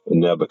Antichrist,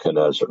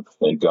 Nebuchadnezzar.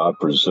 And God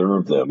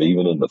preserved them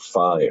even in the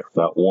fire.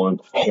 Not one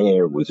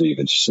hair was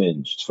even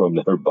singed from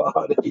their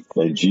body.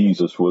 And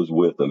Jesus was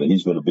with them, and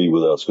he's going to be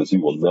with us because he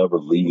will never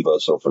leave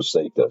us or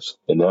forsake us.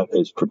 And that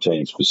is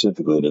pertaining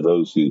specifically to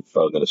those who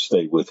are going to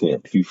stay with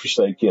him. If you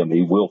forsake him,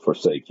 he will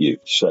forsake you.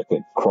 2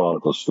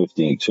 Chronicles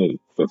 15:2.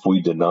 If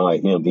we deny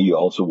him, he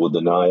also will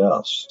deny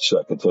us.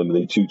 2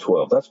 Timothy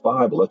 2:12. That's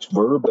Bible. That's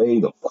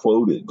verbatim,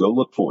 quoted. Go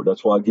look for it.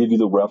 That's why I give you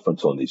the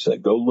reference on these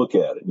things. Go look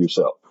at it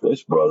yourself.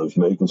 This brother's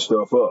making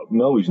stuff up.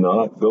 No, he's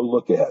not. Go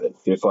look at it.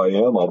 If I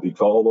am, I'll be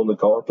called on the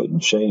carpet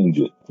and change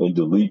it and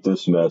delete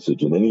this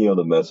message and any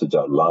other message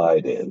I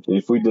lied in.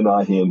 If we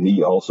deny him,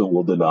 he also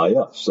will deny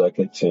us.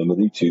 2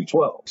 Timothy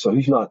 2:12. So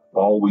he's not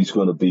always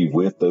going to be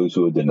with those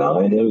who are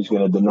denying him. He's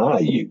going to deny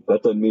you.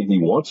 That doesn't mean he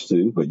wants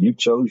to, but you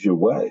chose your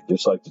way.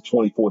 Just like the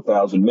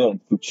 24,000 men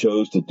who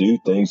chose to do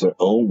things their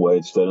own way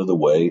instead of the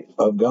way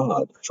of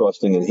God,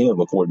 trusting in him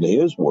according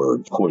to his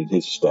word, according to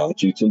his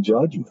statutes and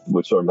judgments,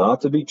 which are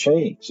not to be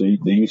changed. So you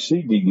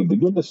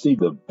begin to see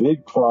the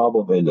big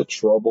problem and the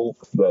trouble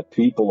that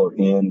people are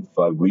in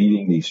by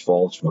reading these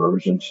false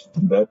versions,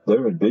 that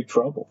they're in big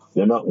trouble.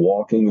 They're not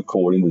walking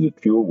according to the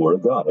pure word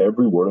of God.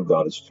 Every word of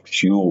God is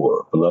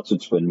pure, unless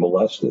it's been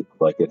molested,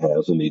 like it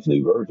has in these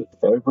new versions.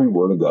 Every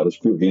word of God is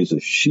pure. He is a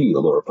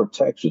shield or a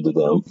protection to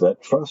them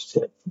that trust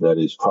him. That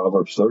is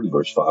Proverbs 30,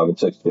 verse 5 and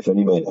 6. If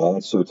any man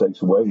adds to it,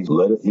 takes away,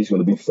 he's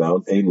going to be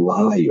found a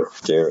liar.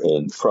 There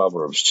in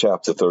Proverbs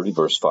chapter 30,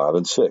 verse 5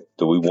 and 6.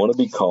 Do we want to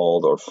be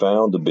called or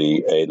found to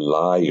be a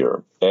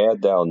liar?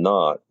 Add thou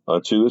not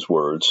unto his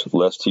words,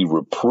 lest he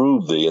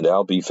reprove thee, and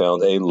thou be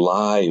found a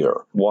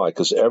liar. Why?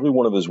 Because every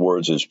one of his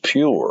words is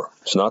pure.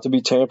 It's not to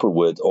be tampered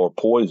with or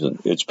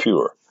poisoned. It's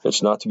pure.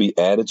 It's not to be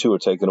added to or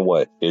taken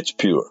away. It's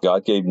pure.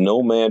 God gave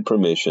no man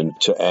permission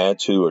to add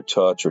to or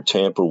touch or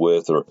tamper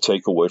with or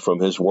take away from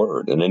his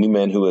word. And any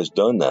man who has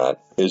done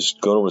that is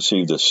going to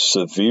receive the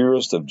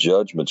severest of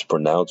judgments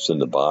pronounced in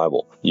the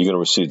Bible. You're going to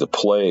receive the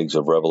plagues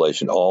of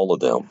Revelation, all of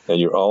them. And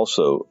you're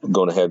also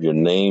going to have your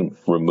name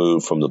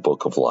removed from the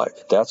book of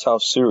life. That's how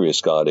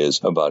serious God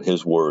is about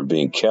his word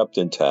being kept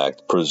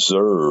intact,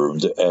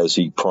 preserved as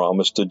he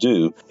promised to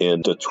do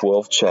in the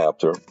 12th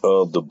chapter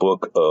of the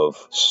book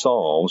of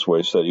Psalms, where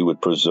he said he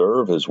would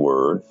preserve his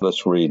word.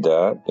 Let's read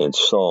that in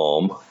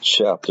Psalm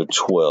chapter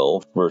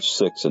 12, verse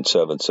 6 and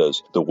 7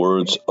 says, the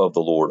words of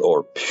the Lord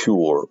are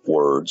pure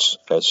words,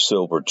 as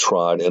silver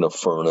tried in a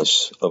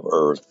furnace of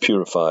earth,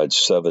 purified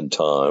 7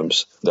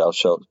 times. Thou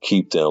shalt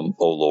keep them,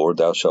 O Lord,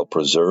 thou shalt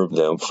preserve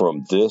them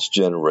from this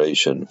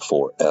generation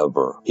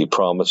forever. He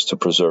promised to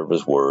preserve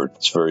his word.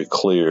 It's very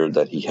clear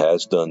that he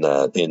has done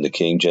that in the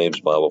King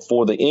James Bible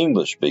for the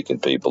English-speaking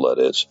people, that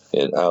is.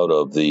 And out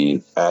of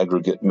the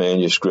aggregate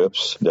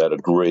manuscripts that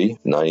agree,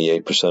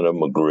 98% of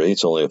them agree.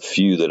 It's only a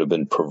few that have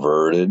been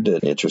perverted,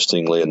 and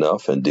interestingly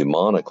enough, and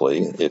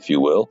demonically, if you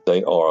will.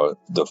 They are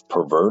the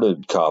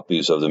perverted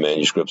copies of the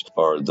manuscripts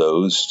are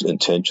those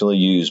intentionally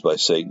used by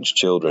Satan's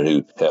children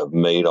who have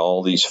made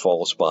all these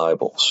false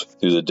Bibles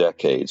through the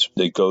decades.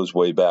 It goes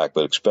way back,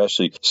 but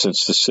especially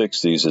since the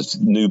 60s, it's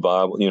new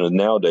Bible.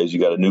 Nowadays you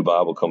got a new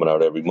Bible coming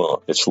out every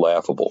month. It's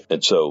laughable.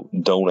 And so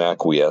don't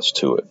acquiesce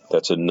to it.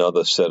 That's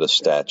another set of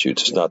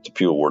statutes. It's not the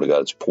pure word of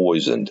God. It's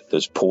poisoned.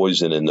 There's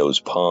poison in those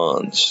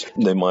ponds.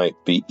 They might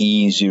be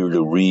easier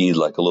to read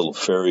like a little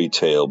fairy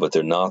tale, but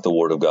they're not the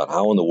word of God.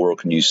 How in the world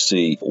can you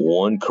see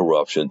one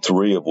corruption,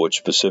 3 of which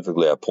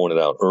specifically I pointed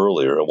out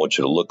earlier? I want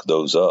you to look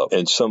those up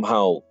and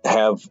somehow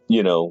have,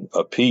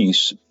 a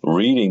peace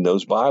reading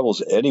those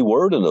Bibles, any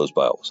word in those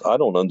Bibles. I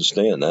don't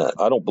understand that.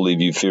 I don't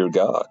believe you fear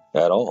God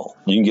at all.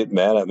 You can get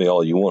mad at me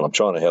all you want. I'm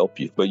trying to help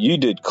you. But you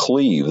did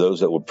cleave those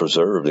that were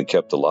preserved and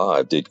kept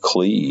alive, did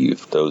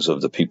cleave those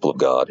of the people of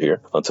God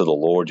here unto the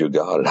Lord your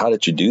God. And how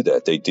did you do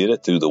that? They did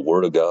it through the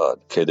word of God.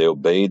 Okay, they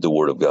obeyed the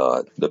word of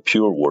God, the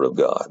pure word of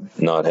God,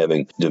 not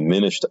having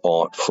diminished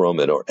aught from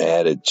it or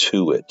added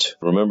to it.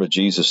 Remember,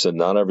 Jesus said,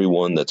 not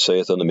everyone that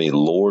saith unto me,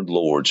 Lord,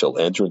 Lord, shall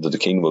enter into the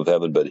kingdom of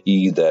heaven, but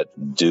he that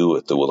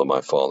doeth the will of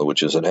my Father,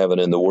 which is in heaven.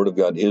 And the word of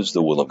God is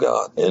the will of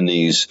God. And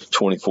these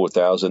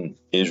 24,000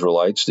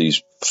 Israelites,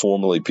 these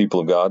formerly people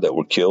of God that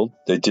were killed,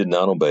 they did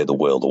not obey the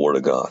will, the word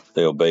of God.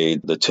 They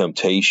obeyed the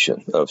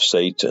temptation of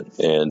Satan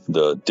and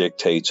the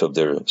dictates of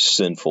their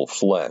sinful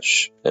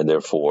flesh, and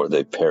therefore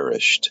they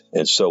perished.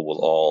 And so will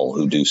all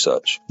who do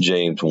such.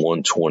 James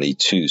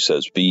 1:22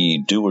 says, be ye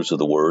doers of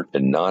the word,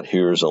 and not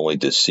hearers only,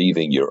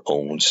 deceiving your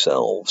own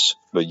selves.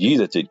 But ye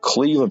that did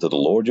cleave unto the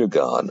Lord your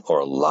God are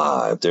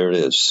alive. There it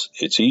is.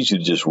 It's easy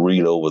to just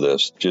read over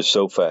this just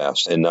so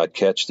fast and not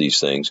catch these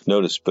things.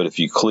 Notice, but if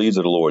you cleave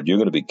to the Lord, you're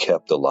going to be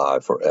kept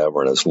alive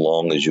forever and as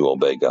long as you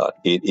obey God.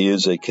 It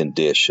is a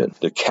condition.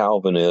 The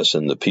Calvinists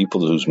and the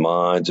people whose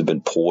minds have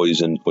been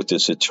poisoned with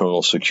this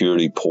eternal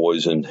security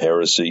poison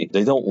heresy,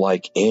 they don't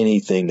like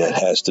anything that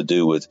has to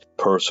do with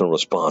personal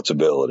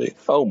responsibility.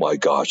 Oh my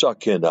gosh, I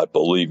cannot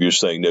believe you're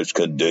saying there's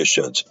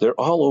conditions. They're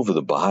all over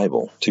the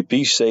Bible. To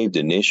be saved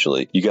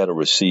initially, you got to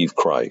receive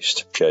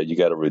Christ. Okay, you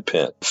got to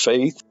repent.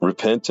 Faith,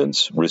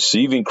 repentance,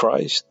 receiving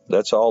Christ,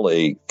 that's all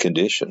a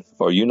condition,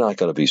 or you're not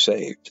going to be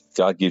saved.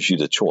 God gives you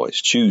the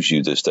choice. Choose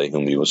you this day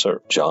whom you will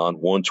serve. John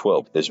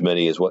 1:12, as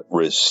many as what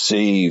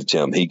received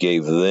him, he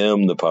gave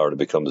them the power to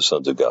become the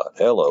sons of God.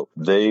 Hello,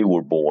 they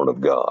were born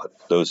of God,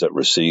 those that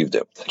received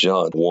him.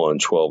 John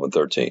 1:12 and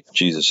 13,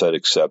 Jesus said,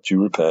 except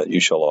you repent, you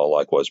shall all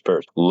likewise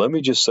perish. Let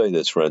me just say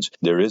this, friends.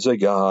 There is a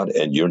God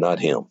and you're not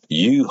him.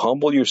 You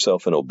humble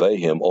yourself and obey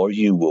him or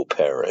you will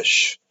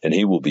perish. And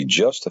he will be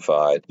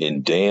justified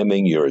in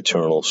damning your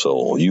eternal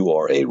soul. You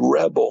are a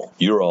rebel.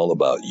 You're all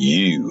about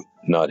you,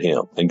 not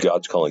him. And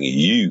God's calling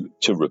you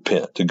to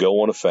repent, to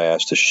go on a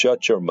fast, to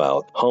shut your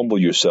mouth, humble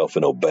yourself,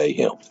 and obey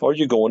him. Or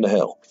you're going to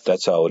hell.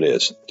 That's how it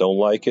is. Don't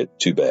like it?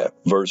 Too bad.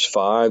 Verse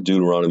 5,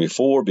 Deuteronomy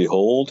 4,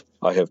 behold,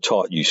 I have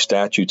taught you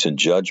statutes and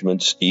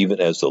judgments, even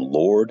as the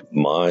Lord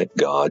my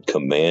God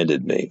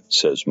commanded me,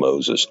 says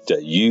Moses,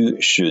 that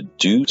you should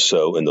do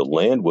so in the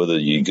land whither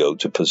you go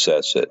to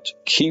possess it.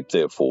 Keep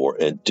therefore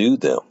and do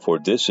them, for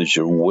this is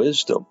your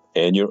wisdom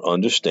and your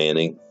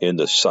understanding in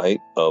the sight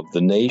of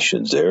the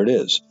nations. There it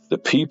is. The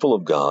people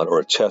of God are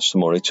a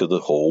testimony to the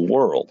whole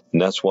world.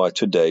 And that's why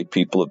today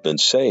people have been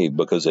saved,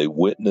 because they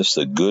witness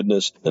the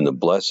goodness and the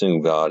blessing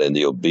of God and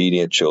the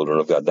obedient children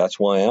of God. That's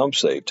why I'm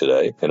saved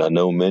today. And I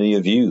know many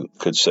of you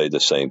could say the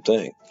same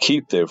thing.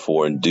 Keep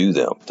therefore and do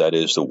them. That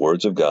is the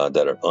words of God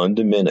that are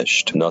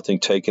undiminished, nothing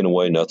taken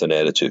away, nothing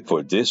added to.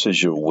 For this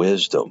is your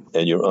wisdom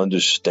and your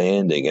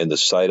understanding in the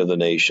sight of the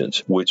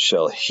nations, which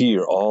shall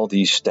hear all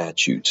these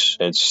statutes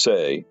and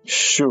say,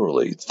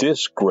 surely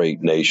this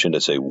great nation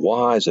is a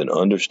wise and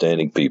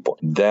understanding people.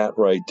 That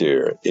right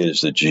there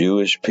is the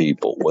Jewish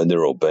people when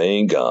they're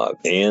obeying God,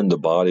 and the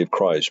body of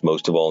Christ,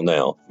 most of all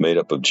now, made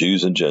up of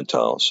Jews and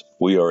Gentiles.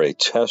 We are a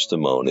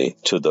testimony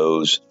to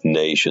those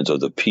nations, of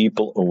the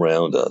people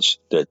around us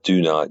that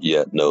do not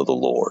yet know the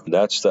Lord.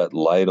 That's that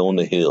light on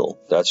the hill.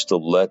 That's to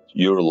let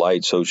your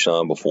light so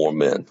shine before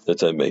men, that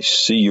they may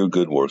see your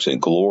good works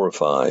and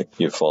glorify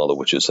your Father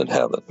which is in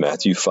heaven.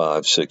 Matthew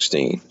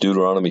 5:16,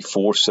 Deuteronomy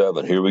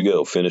 4:7. Here we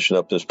go, finishing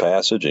up this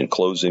passage and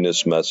closing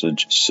this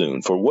message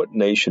soon. For what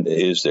nation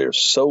is there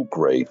so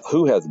great,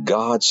 who hath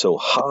God so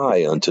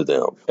high unto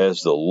them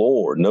as the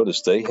Lord?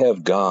 Notice they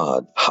have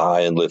God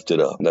high and lifted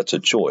up. That's a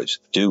choice.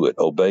 Do it.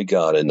 Obey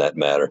God in that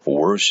matter.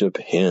 Worship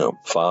him.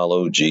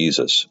 Follow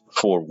Jesus.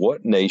 For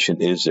what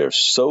nation is there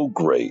so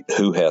great,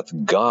 who hath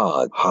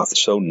God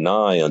so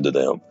nigh unto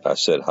them? I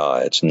said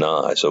high, it's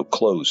nigh, so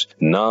close,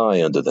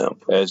 nigh unto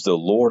them, as the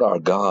Lord our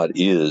God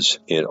is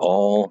in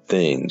all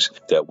things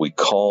that we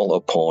call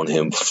upon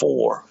him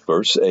for.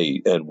 Verse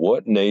 8, and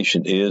what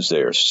nation is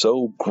there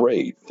so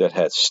great, that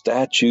hath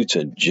statutes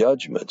and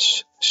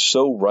judgments,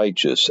 so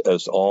righteous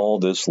as all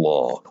this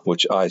law,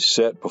 which I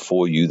set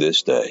before you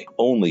this day?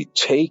 Only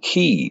take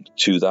heed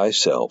to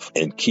thyself,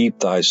 and keep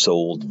thy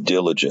soul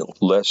diligent,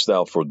 lest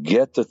thou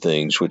forget the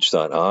things which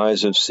thine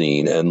eyes have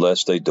seen, and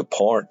lest they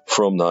depart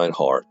from thine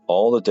heart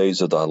all the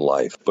days of thy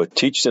life. But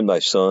teach them thy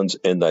sons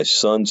and thy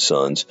sons'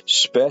 sons,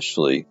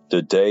 especially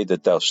the day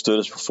that thou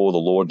stoodest before the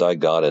Lord thy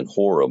God in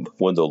Horeb,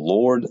 when the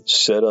Lord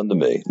said unto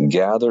me,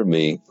 gather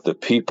me the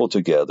people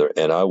together,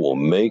 and I will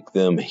make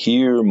them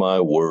hear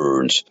my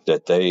words,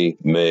 that they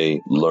may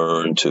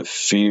learn to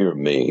fear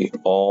me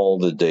all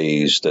the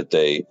days that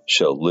they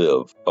shall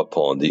live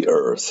upon the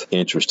earth.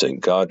 Interesting.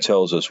 God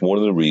tells us one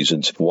of the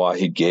reasons why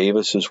he gave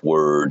us his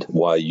word,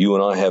 why you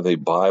and I have a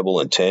Bible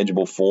in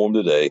tangible form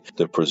today,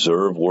 the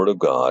preserved word of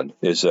God,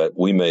 is that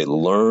we may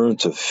learn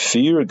to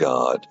fear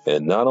God,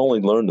 and not only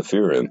learn to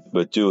fear him,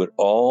 but do it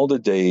all the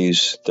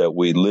days that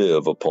we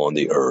live upon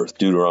the earth.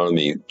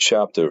 Deuteronomy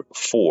chapter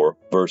 4,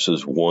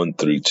 verses 1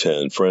 through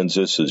 10. Friends,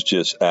 this is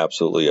just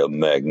absolutely a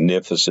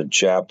magnificent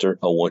chapter.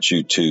 I want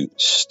you to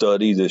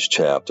study this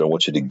chapter. I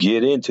want you to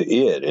get into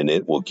it, and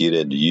it will get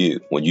into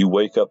you. When you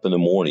wake up in the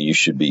morning, you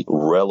should be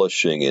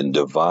relishing and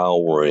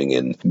devouring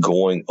and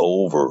going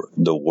over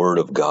the word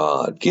of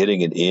God,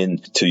 getting it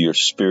into your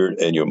spirit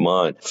and your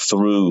mind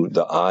through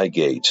the eye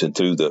gates and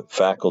through the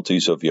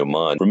faculties of your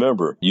mind.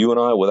 Remember, you and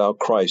I, without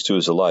Christ, who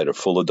is the light, are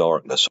full of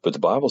darkness. But the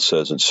Bible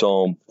says in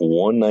Psalm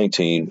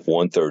 119,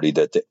 130,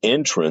 that the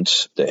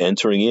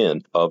entering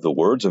in of the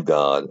words of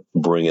God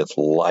bringeth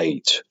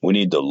light. We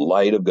need the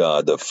light of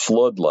God, the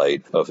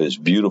floodlight of his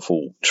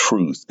beautiful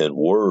truth and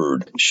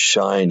word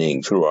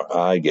shining through our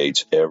eye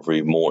gates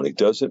every morning.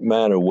 Doesn't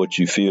matter what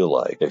you feel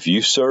like. If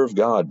you serve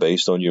God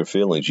based on your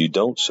feelings, you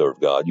don't serve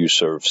God, you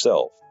serve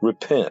self.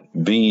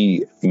 repent.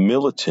 Be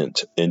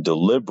militant and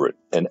deliberate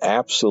and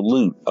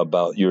absolute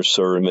about your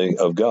serving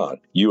of God.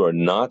 You are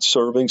not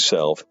serving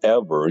self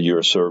ever.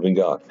 You're serving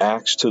God.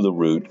 Axe to the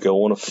root.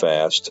 Go on a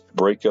fast.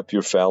 Break up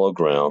your fallow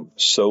ground.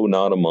 Sow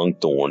not among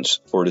thorns.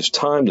 For it is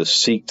time to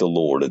seek the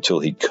Lord until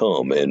he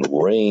come and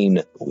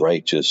rain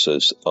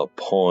righteousness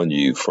upon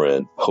you,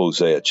 friend.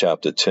 Hosea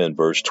chapter 10,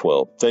 verse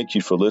 12. Thank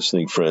you for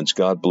listening, friends.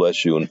 God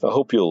bless you. And I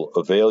hope you'll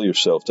avail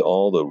yourself to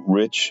all the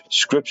rich,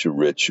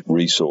 scripture-rich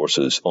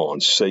resources on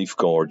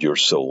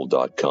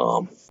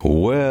safeguardyoursoul.com.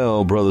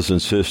 Well, brothers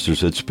and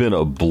sisters, it's been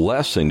a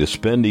blessing to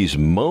spend these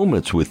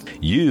moments with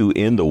you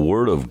in the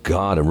Word of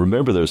God. And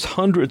remember, there's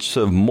hundreds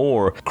of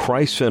more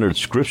Christ-centered,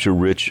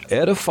 scripture-rich,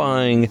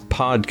 edifying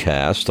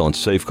podcasts on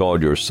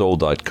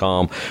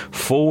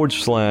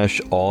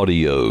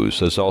safeguardyoursoul.com/audios.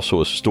 There's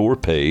also a store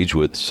page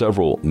with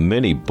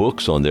many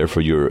books on there for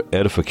your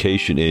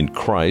edification in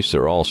Christ.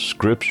 They're all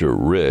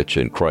scripture-rich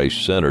and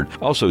Christ-centered.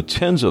 Also,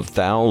 tens of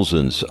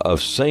thousands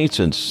of saints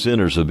and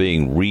sinners are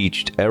being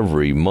reached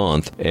every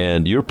month,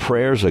 and your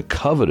prayers are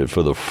coveted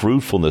for the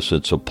fruitfulness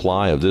and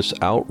supply of this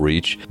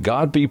outreach.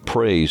 God be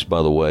praised,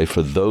 by the way,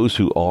 for those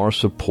who are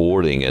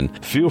supporting.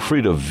 And feel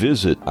free to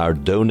visit our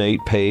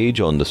donate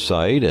page on the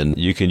site, and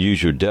you can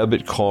use your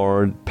debit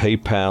card,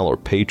 PayPal, or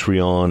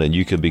Patreon, and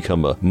you can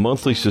become a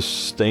monthly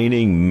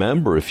sustaining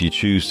member if you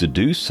choose to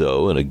do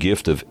so, and a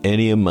gift of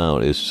any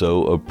amount is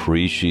so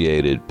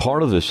appreciated.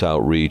 Part of this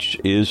outreach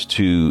is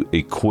to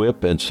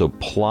equip and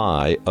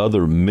supply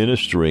other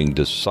ministering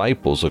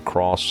disciples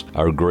across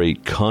our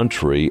great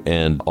country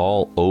and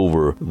all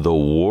over the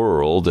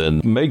world.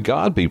 And may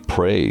God be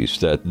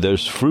praised that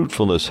there's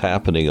fruitfulness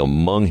happening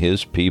among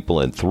his people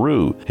and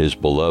through his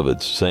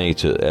beloved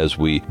saints, as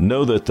we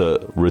know that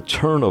the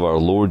return of our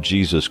Lord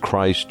Jesus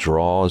Christ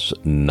draws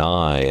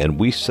nigh. And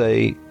we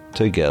say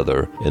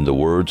together, in the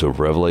words of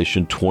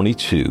Revelation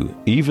 22,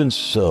 even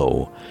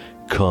so,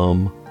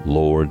 come,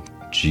 Lord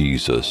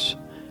Jesus.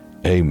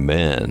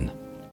 Amen.